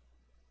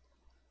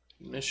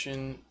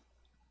 Mission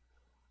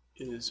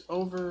is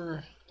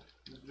over.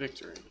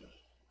 Victory.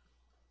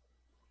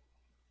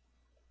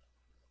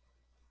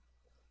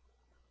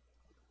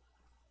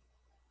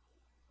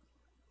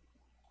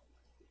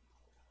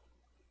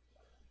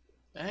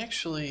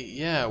 Actually,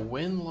 yeah,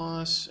 win,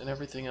 loss, and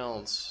everything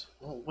else.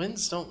 Well,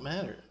 wins don't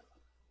matter.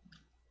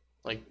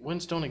 Like,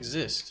 wins don't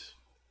exist.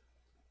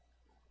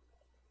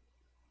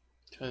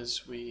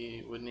 Because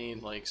we would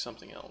need, like,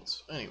 something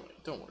else. Anyway,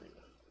 don't worry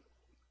about it.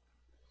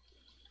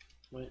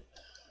 What?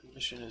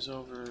 Mission is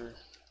over.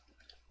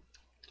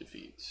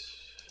 Defeat.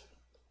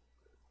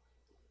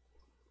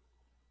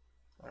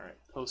 Alright,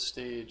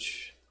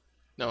 post-stage.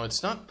 No,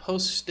 it's not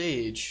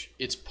post-stage.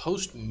 It's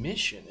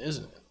post-mission,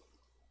 isn't it?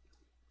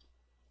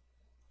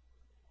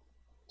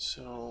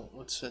 So,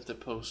 let's set the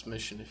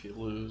post-mission if you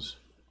lose.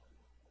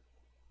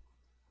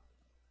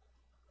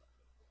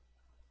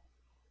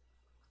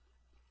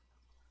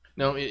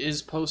 No, it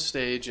is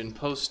post-stage, and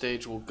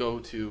post-stage will go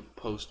to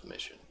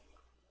post-mission.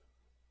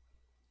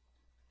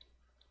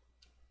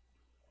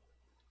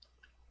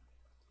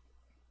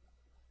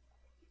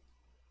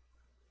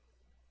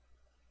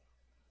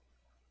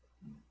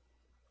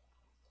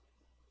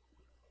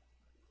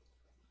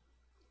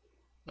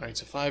 Alright,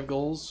 so 5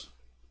 goals.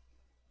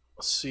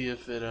 Let's see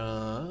if it,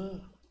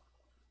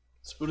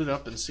 let's boot it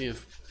up and see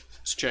if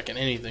it's checking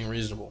anything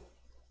reasonable.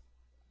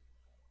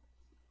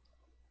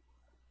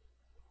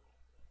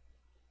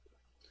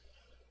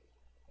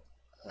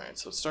 Alright, Alright,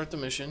 so let's start the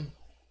mission.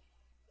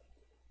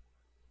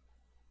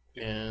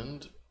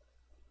 And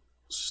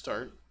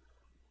start.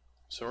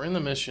 So we're in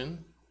the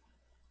mission.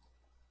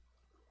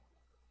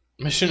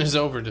 Mission is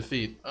over,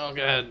 defeat. Oh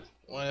god,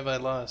 why have I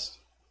lost?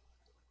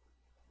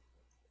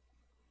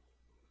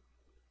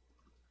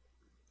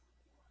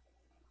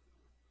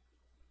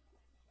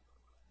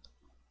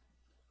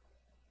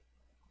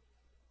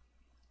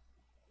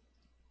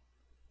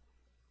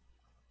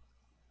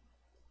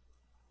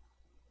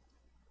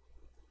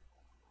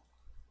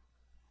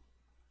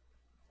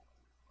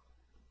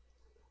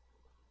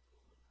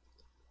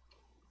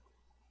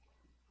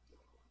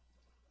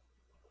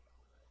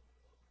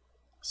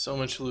 So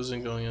much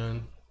losing going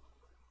on.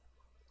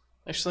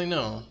 Actually,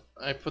 no.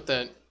 I put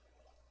that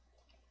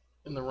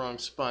in the wrong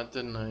spot,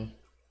 didn't I?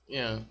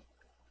 Yeah.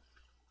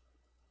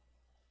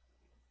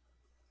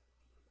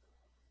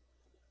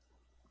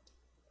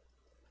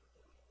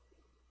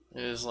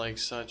 It is like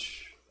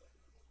such...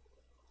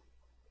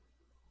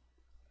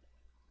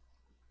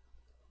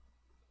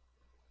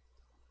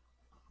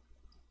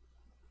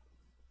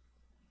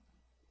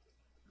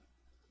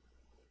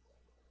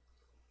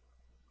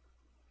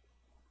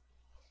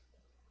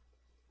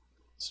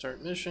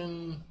 Start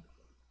mission.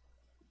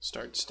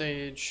 Start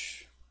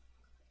stage.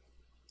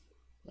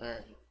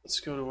 Alright, let's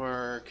go to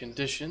our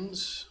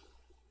conditions.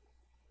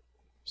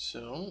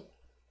 So,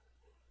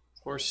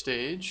 for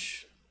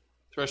stage,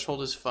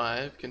 threshold is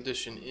 5,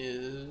 condition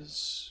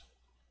is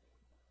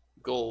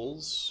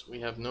goals. We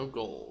have no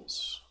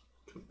goals.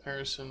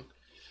 Comparison.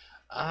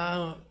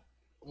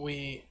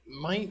 We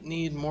might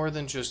need more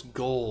than just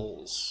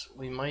goals.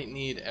 We might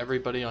need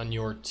everybody on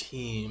your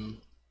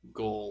team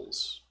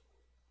goals.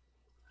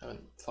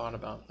 Haven't thought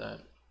about that.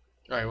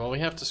 Alright, well, we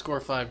have to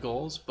score 5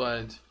 goals,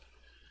 but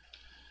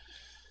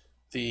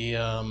the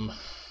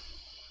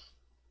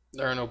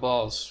there are no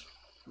balls.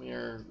 We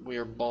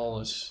are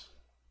ballless,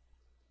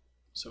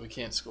 so we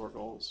can't score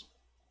goals.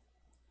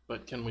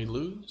 But can we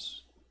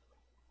lose?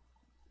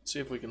 Let's see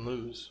if we can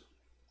lose.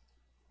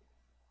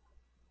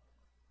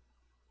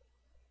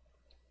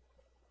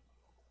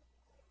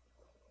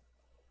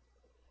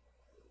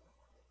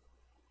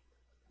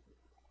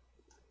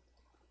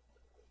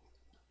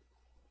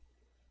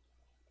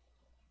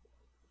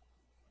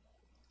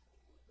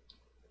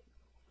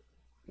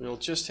 We'll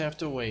just have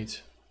to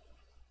wait.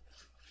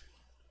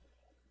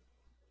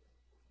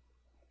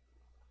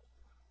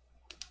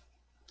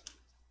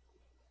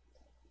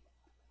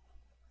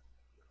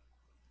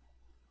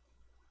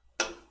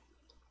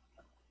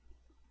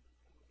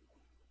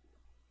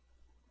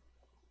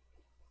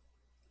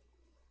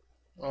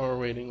 While we're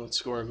waiting, let's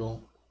score a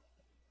goal.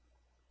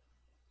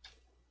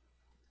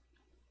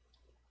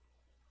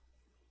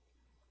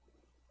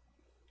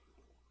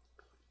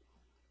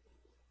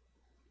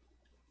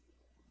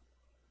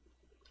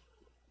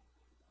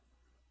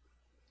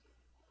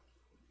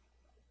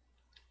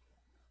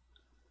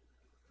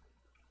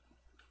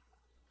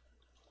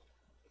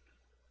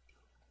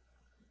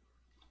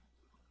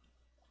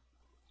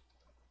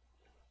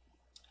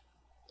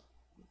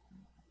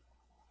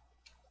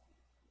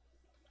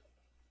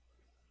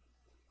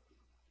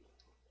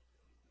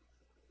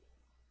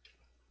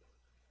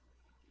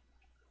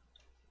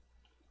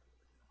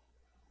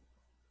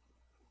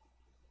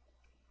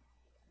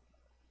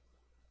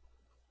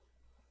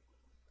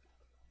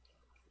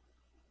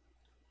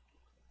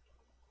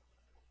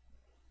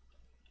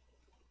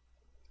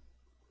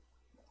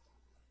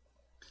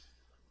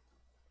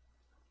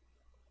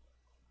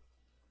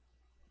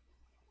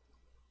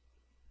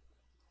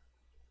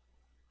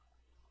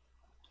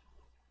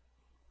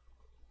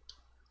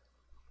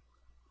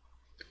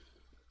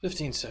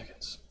 "15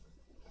 seconds.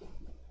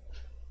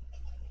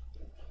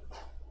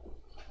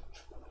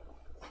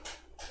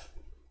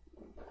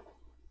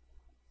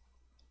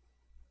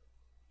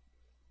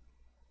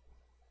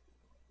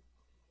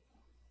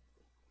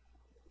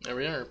 There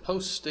we are.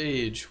 Post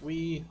stage,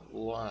 we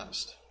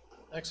lost.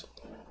 Excellent.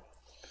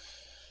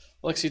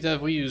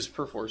 LexiDev, we use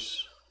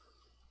Perforce.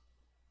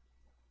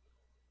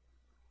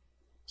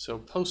 So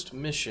post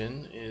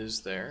mission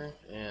is there,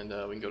 and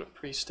we can go to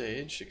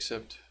pre-stage,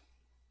 except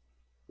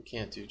we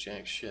can't do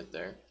jack shit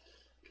there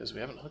because we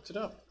haven't hooked it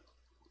up.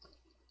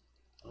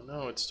 Oh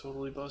no, it's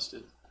totally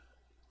busted.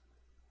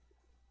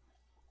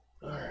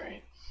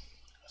 Alright,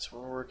 that's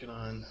what we're working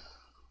on.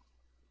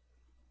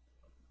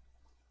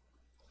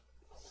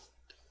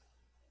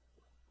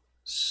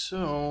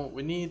 So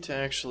we need to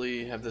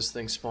actually have this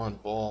thing spawn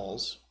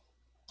balls.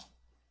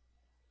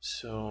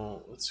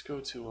 So let's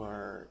go to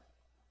our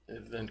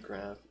event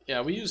graph.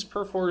 Yeah, we use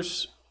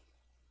Perforce.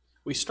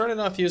 We started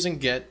off using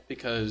Get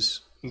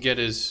because Get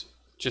is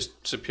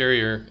just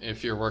superior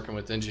if you're working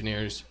with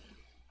engineers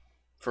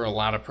for a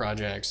lot of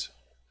projects.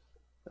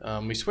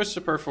 We switched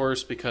to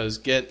Perforce because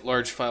Get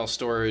large file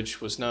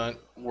storage was not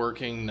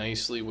working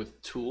nicely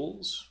with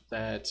tools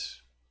that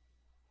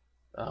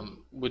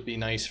would be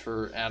nice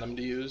for Adam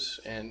to use,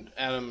 and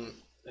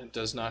Adam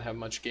does not have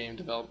much game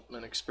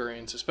development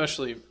experience,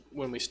 especially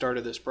when we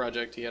started this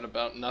project. He had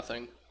about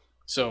nothing,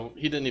 so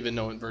he didn't even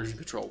know what version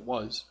control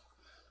was.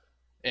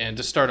 And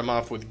to start him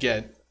off with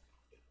Get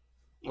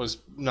was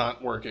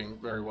not working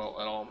very well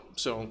at all.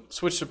 So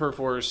switched to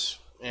Perforce,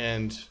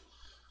 and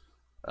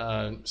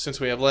since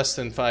we have less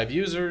than 5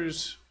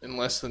 users and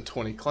less than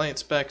 20 client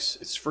specs,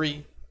 it's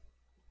free.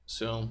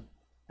 So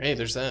hey,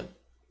 there's that.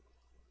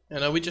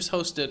 And we just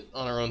host it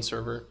on our own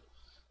server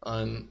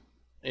on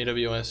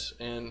AWS,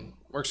 and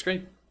works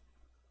great.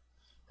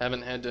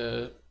 Haven't had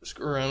to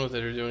screw around with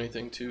it or do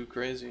anything too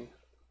crazy.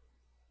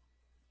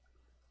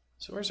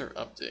 So where's our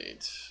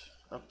update?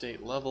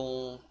 Update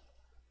level.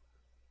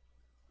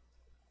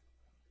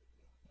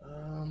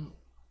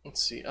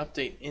 Let's see,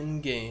 update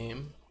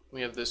in-game.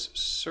 We have this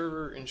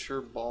server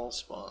ensure ball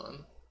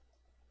spawn.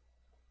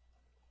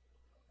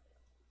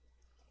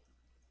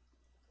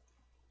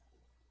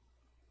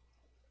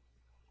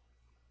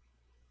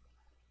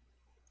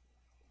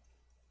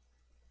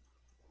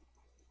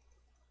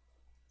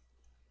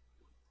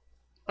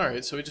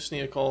 Alright, so we just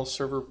need to call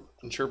server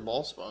ensure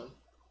ball spawn.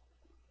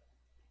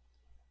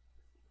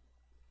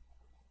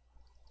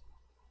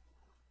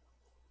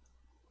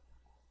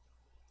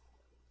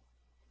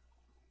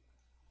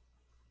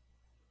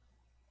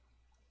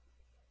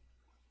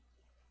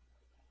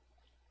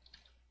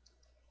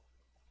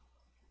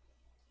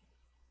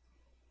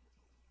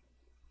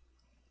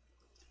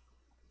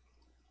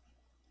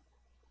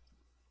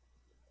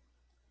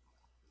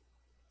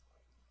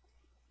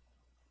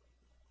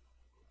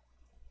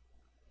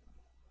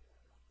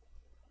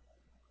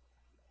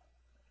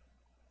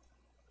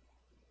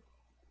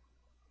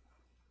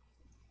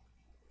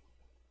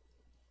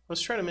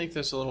 Let's try to make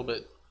this a little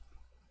bit...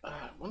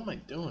 what am I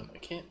doing? I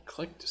can't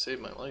click to save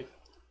my life.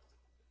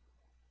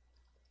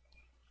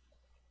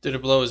 Did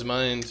it blow his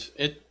mind?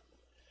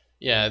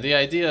 Yeah, the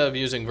idea of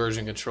using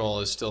version control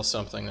is still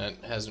something that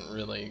hasn't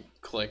really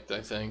clicked, I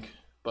think.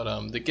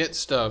 But the Git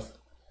stuff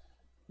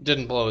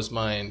didn't blow his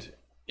mind.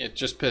 It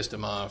just pissed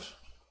him off.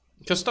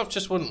 Because stuff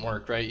just wouldn't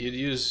work, right? You'd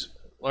use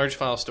large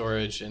file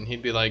storage, and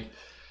he'd be like,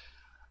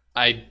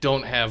 I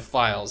don't have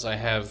files. I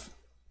have...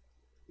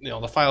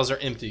 the files are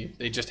empty.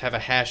 They just have a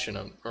hash in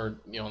them.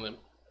 Or,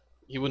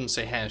 he wouldn't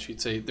say hash.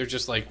 He'd say they're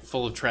just, like,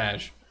 full of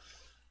trash.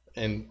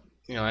 And...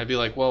 I'd be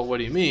like, well, what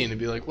do you mean? He'd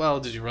be like,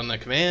 well, did you run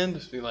that command?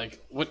 I'd be like,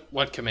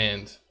 what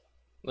command?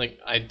 Like,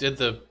 I did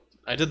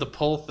the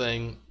pull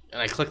thing,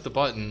 and I clicked the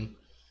button.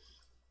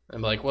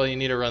 I'm like, well, you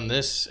need to run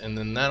this, and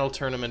then that'll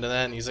turn him into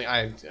that. And he's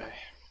like,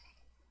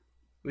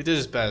 we did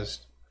his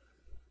best.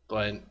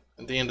 But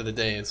at the end of the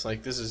day, it's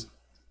like, this is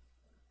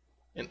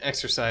an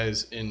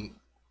exercise in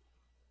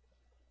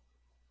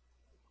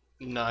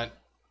not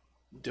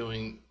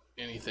doing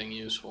anything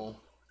useful.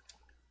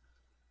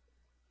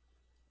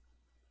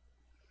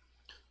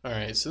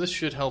 Alright, so this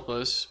should help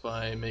us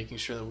by making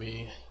sure that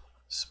we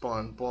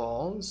spawn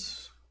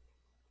balls.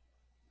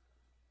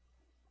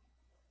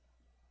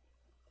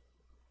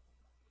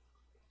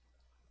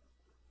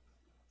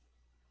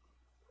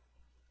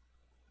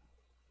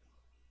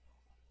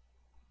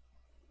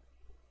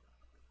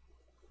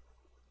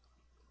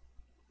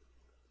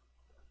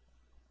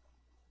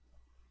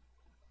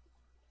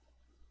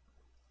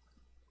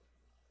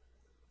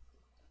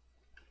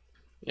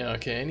 Yeah,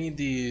 okay, I need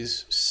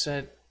these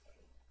set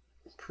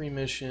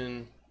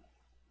pre-mission.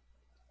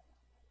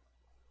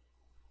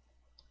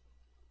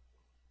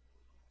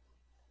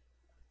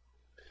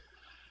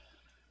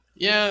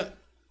 Yeah,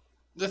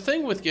 the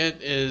thing with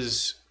Git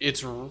is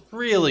it's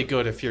really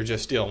good if you're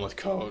just dealing with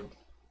code.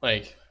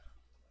 Like,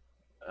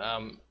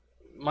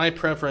 my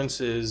preference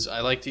is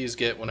I like to use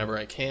Git whenever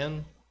I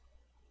can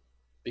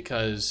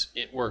because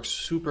it works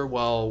super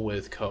well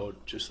with code.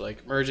 Just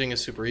like merging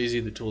is super easy,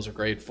 the tools are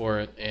great for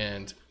it,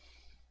 and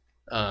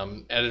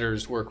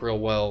editors work real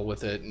well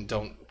with it and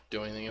don't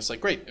do anything. It's like,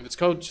 great, if it's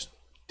code, just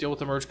deal with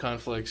the merge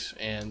conflicts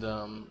and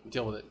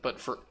deal with it. But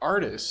for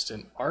artists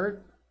and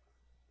art,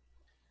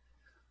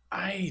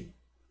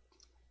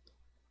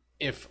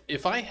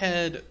 if I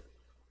had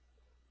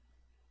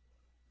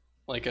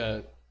like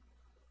a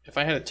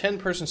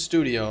 10-person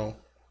studio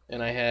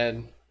and I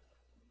had,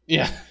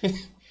 yeah,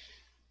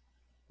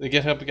 the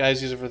GitHub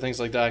guys use it for things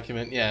like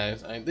document. Yeah,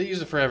 they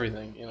use it for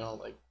everything.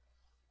 Like,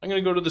 I'm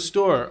gonna go to the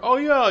store. Oh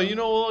yeah,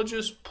 I'll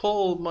just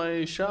pull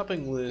my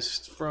shopping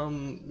list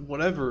from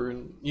whatever,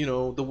 and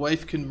the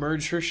wife can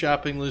merge her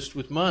shopping list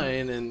with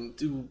mine and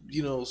do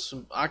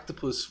some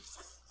octopus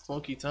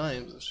funky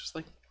times. It's just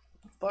like,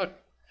 fuck,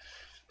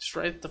 just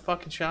write the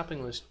fucking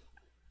shopping list.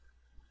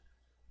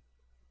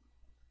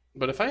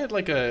 But if I had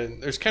like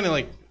there's kind of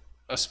like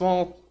a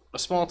small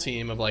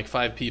team of like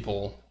 5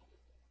 people.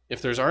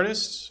 If there's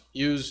artists,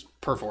 use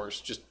Perforce.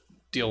 Just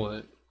deal with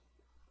it.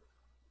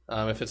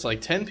 If it's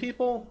like 10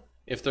 people,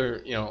 if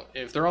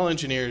they're all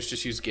engineers,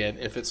 just use Git.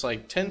 If it's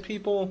like 10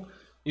 people,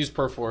 use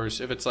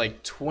Perforce. If it's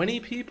like 20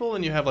 people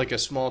and you have like a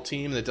small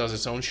team that does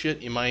its own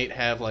shit, you might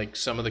have like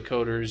some of the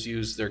coders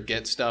use their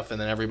Git stuff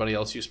and then everybody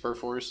else use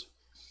Perforce.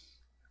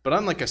 But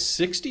on like a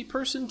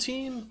 60-person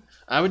team,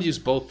 I would use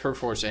both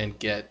Perforce and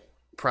Git,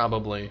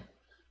 probably,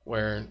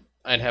 where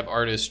I'd have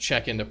artists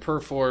check into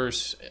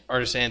Perforce,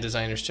 artists and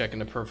designers check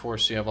into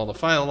Perforce, so you have all the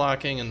file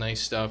locking and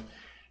nice stuff,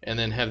 and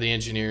then have the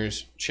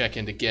engineers check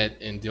into Git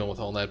and deal with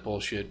all that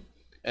bullshit.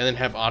 and then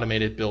have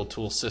automated build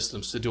tool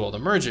systems to do all the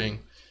merging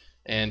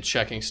and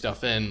checking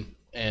stuff in,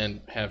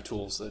 and have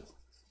tools that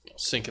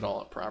sync it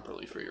all up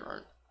properly for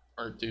your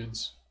art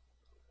dudes.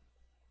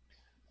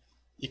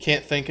 You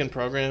can't think in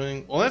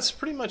programming. Well, that's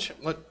pretty much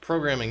what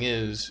programming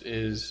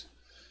is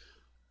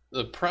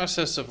the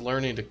process of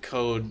learning to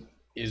code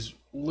is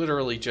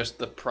literally just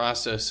the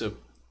process of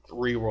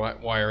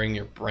rewiring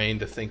your brain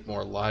to think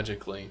more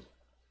logically.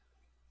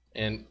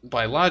 And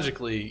by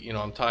logically, you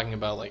know, I'm talking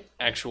about like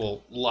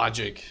actual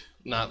logic,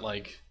 not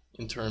like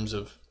in terms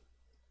of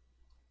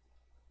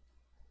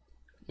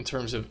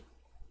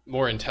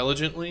more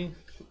intelligently.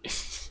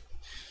 It's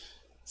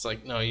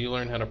like, no, you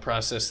learn how to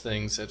process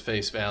things at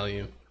face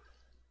value,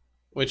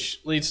 which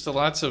leads to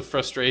lots of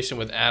frustration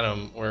with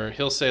Adam, where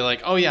he'll say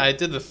like, "Oh yeah, I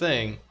did the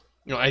thing.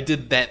 You know, I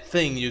did that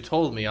thing you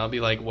told me." I'll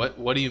be like, "What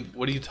are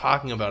you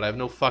talking about? I have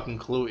no fucking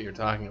clue what you're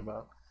talking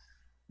about."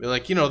 Be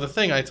like, "You know, the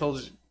thing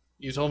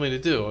you told me to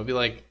do." I'll be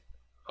like,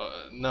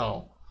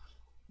 "No,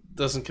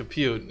 doesn't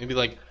compute." And he'd be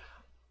like,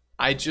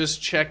 "I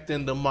just checked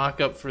in the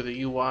mock-up for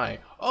the UI."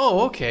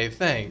 "Oh, okay,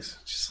 thanks."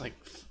 Just like,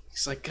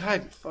 he's like,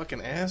 "God, you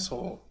fucking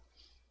asshole.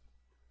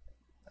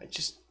 I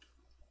just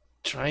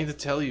trying to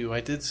tell you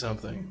I did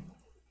something."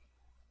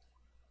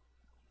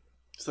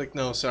 It's like,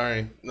 "No,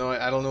 sorry. No,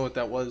 I don't know what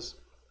that was."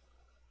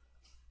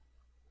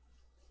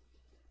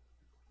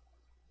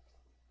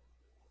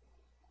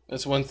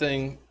 That's one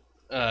thing.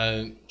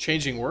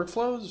 Changing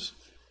workflows.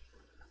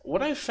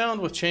 What I've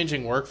found with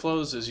changing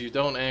workflows is you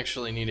don't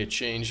actually need to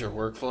change your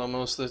workflow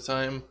most of the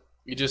time.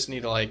 You just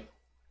need to like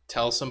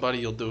tell somebody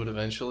you'll do it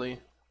eventually,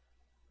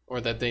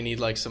 or that they need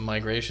like some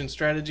migration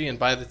strategy, and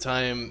by the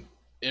time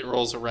it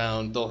rolls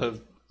around, they'll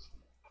have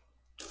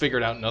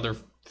figured out another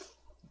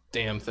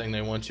damn thing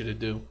they want you to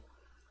do.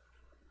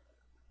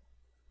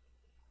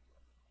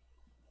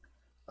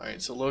 All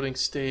right, so loading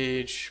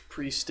stage,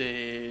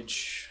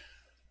 pre-stage.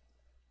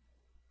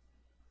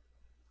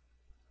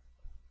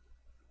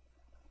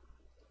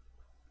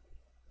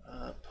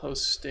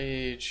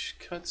 Post-stage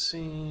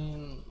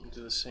cutscene,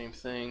 do the same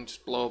thing,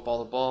 just blow up all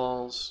the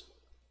balls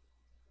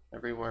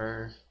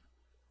everywhere.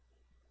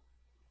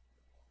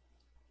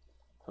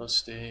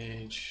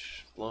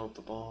 Post-stage, blow up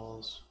the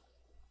balls.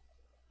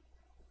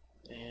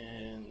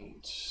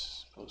 And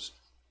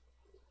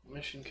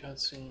post-mission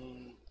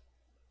cutscene.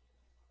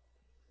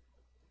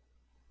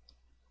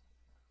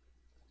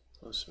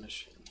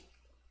 Post-mission.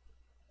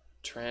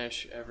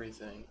 Trash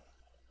everything.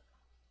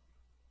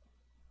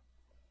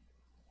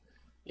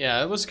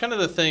 Yeah, it was kind of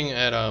the thing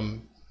at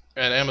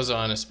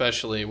Amazon,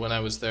 especially when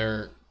I was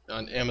there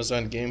on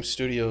Amazon Game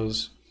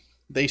Studios.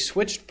 They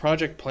switched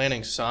project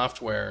planning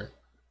software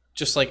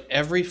just like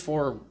every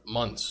 4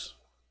 months,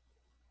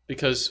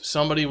 because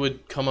somebody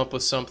would come up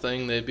with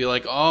something. They'd be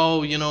like,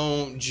 "Oh, you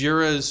know,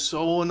 Jira is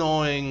so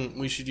annoying.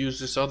 We should use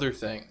this other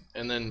thing."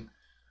 And then,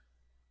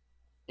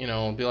 you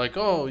know, be like,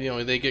 "Oh, you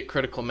know," they get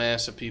critical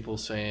mass of people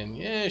saying,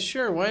 "Yeah,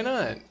 sure, why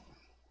not?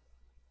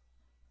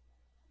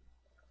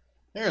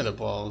 There are the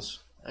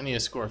balls. I need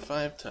to score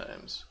 5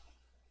 times."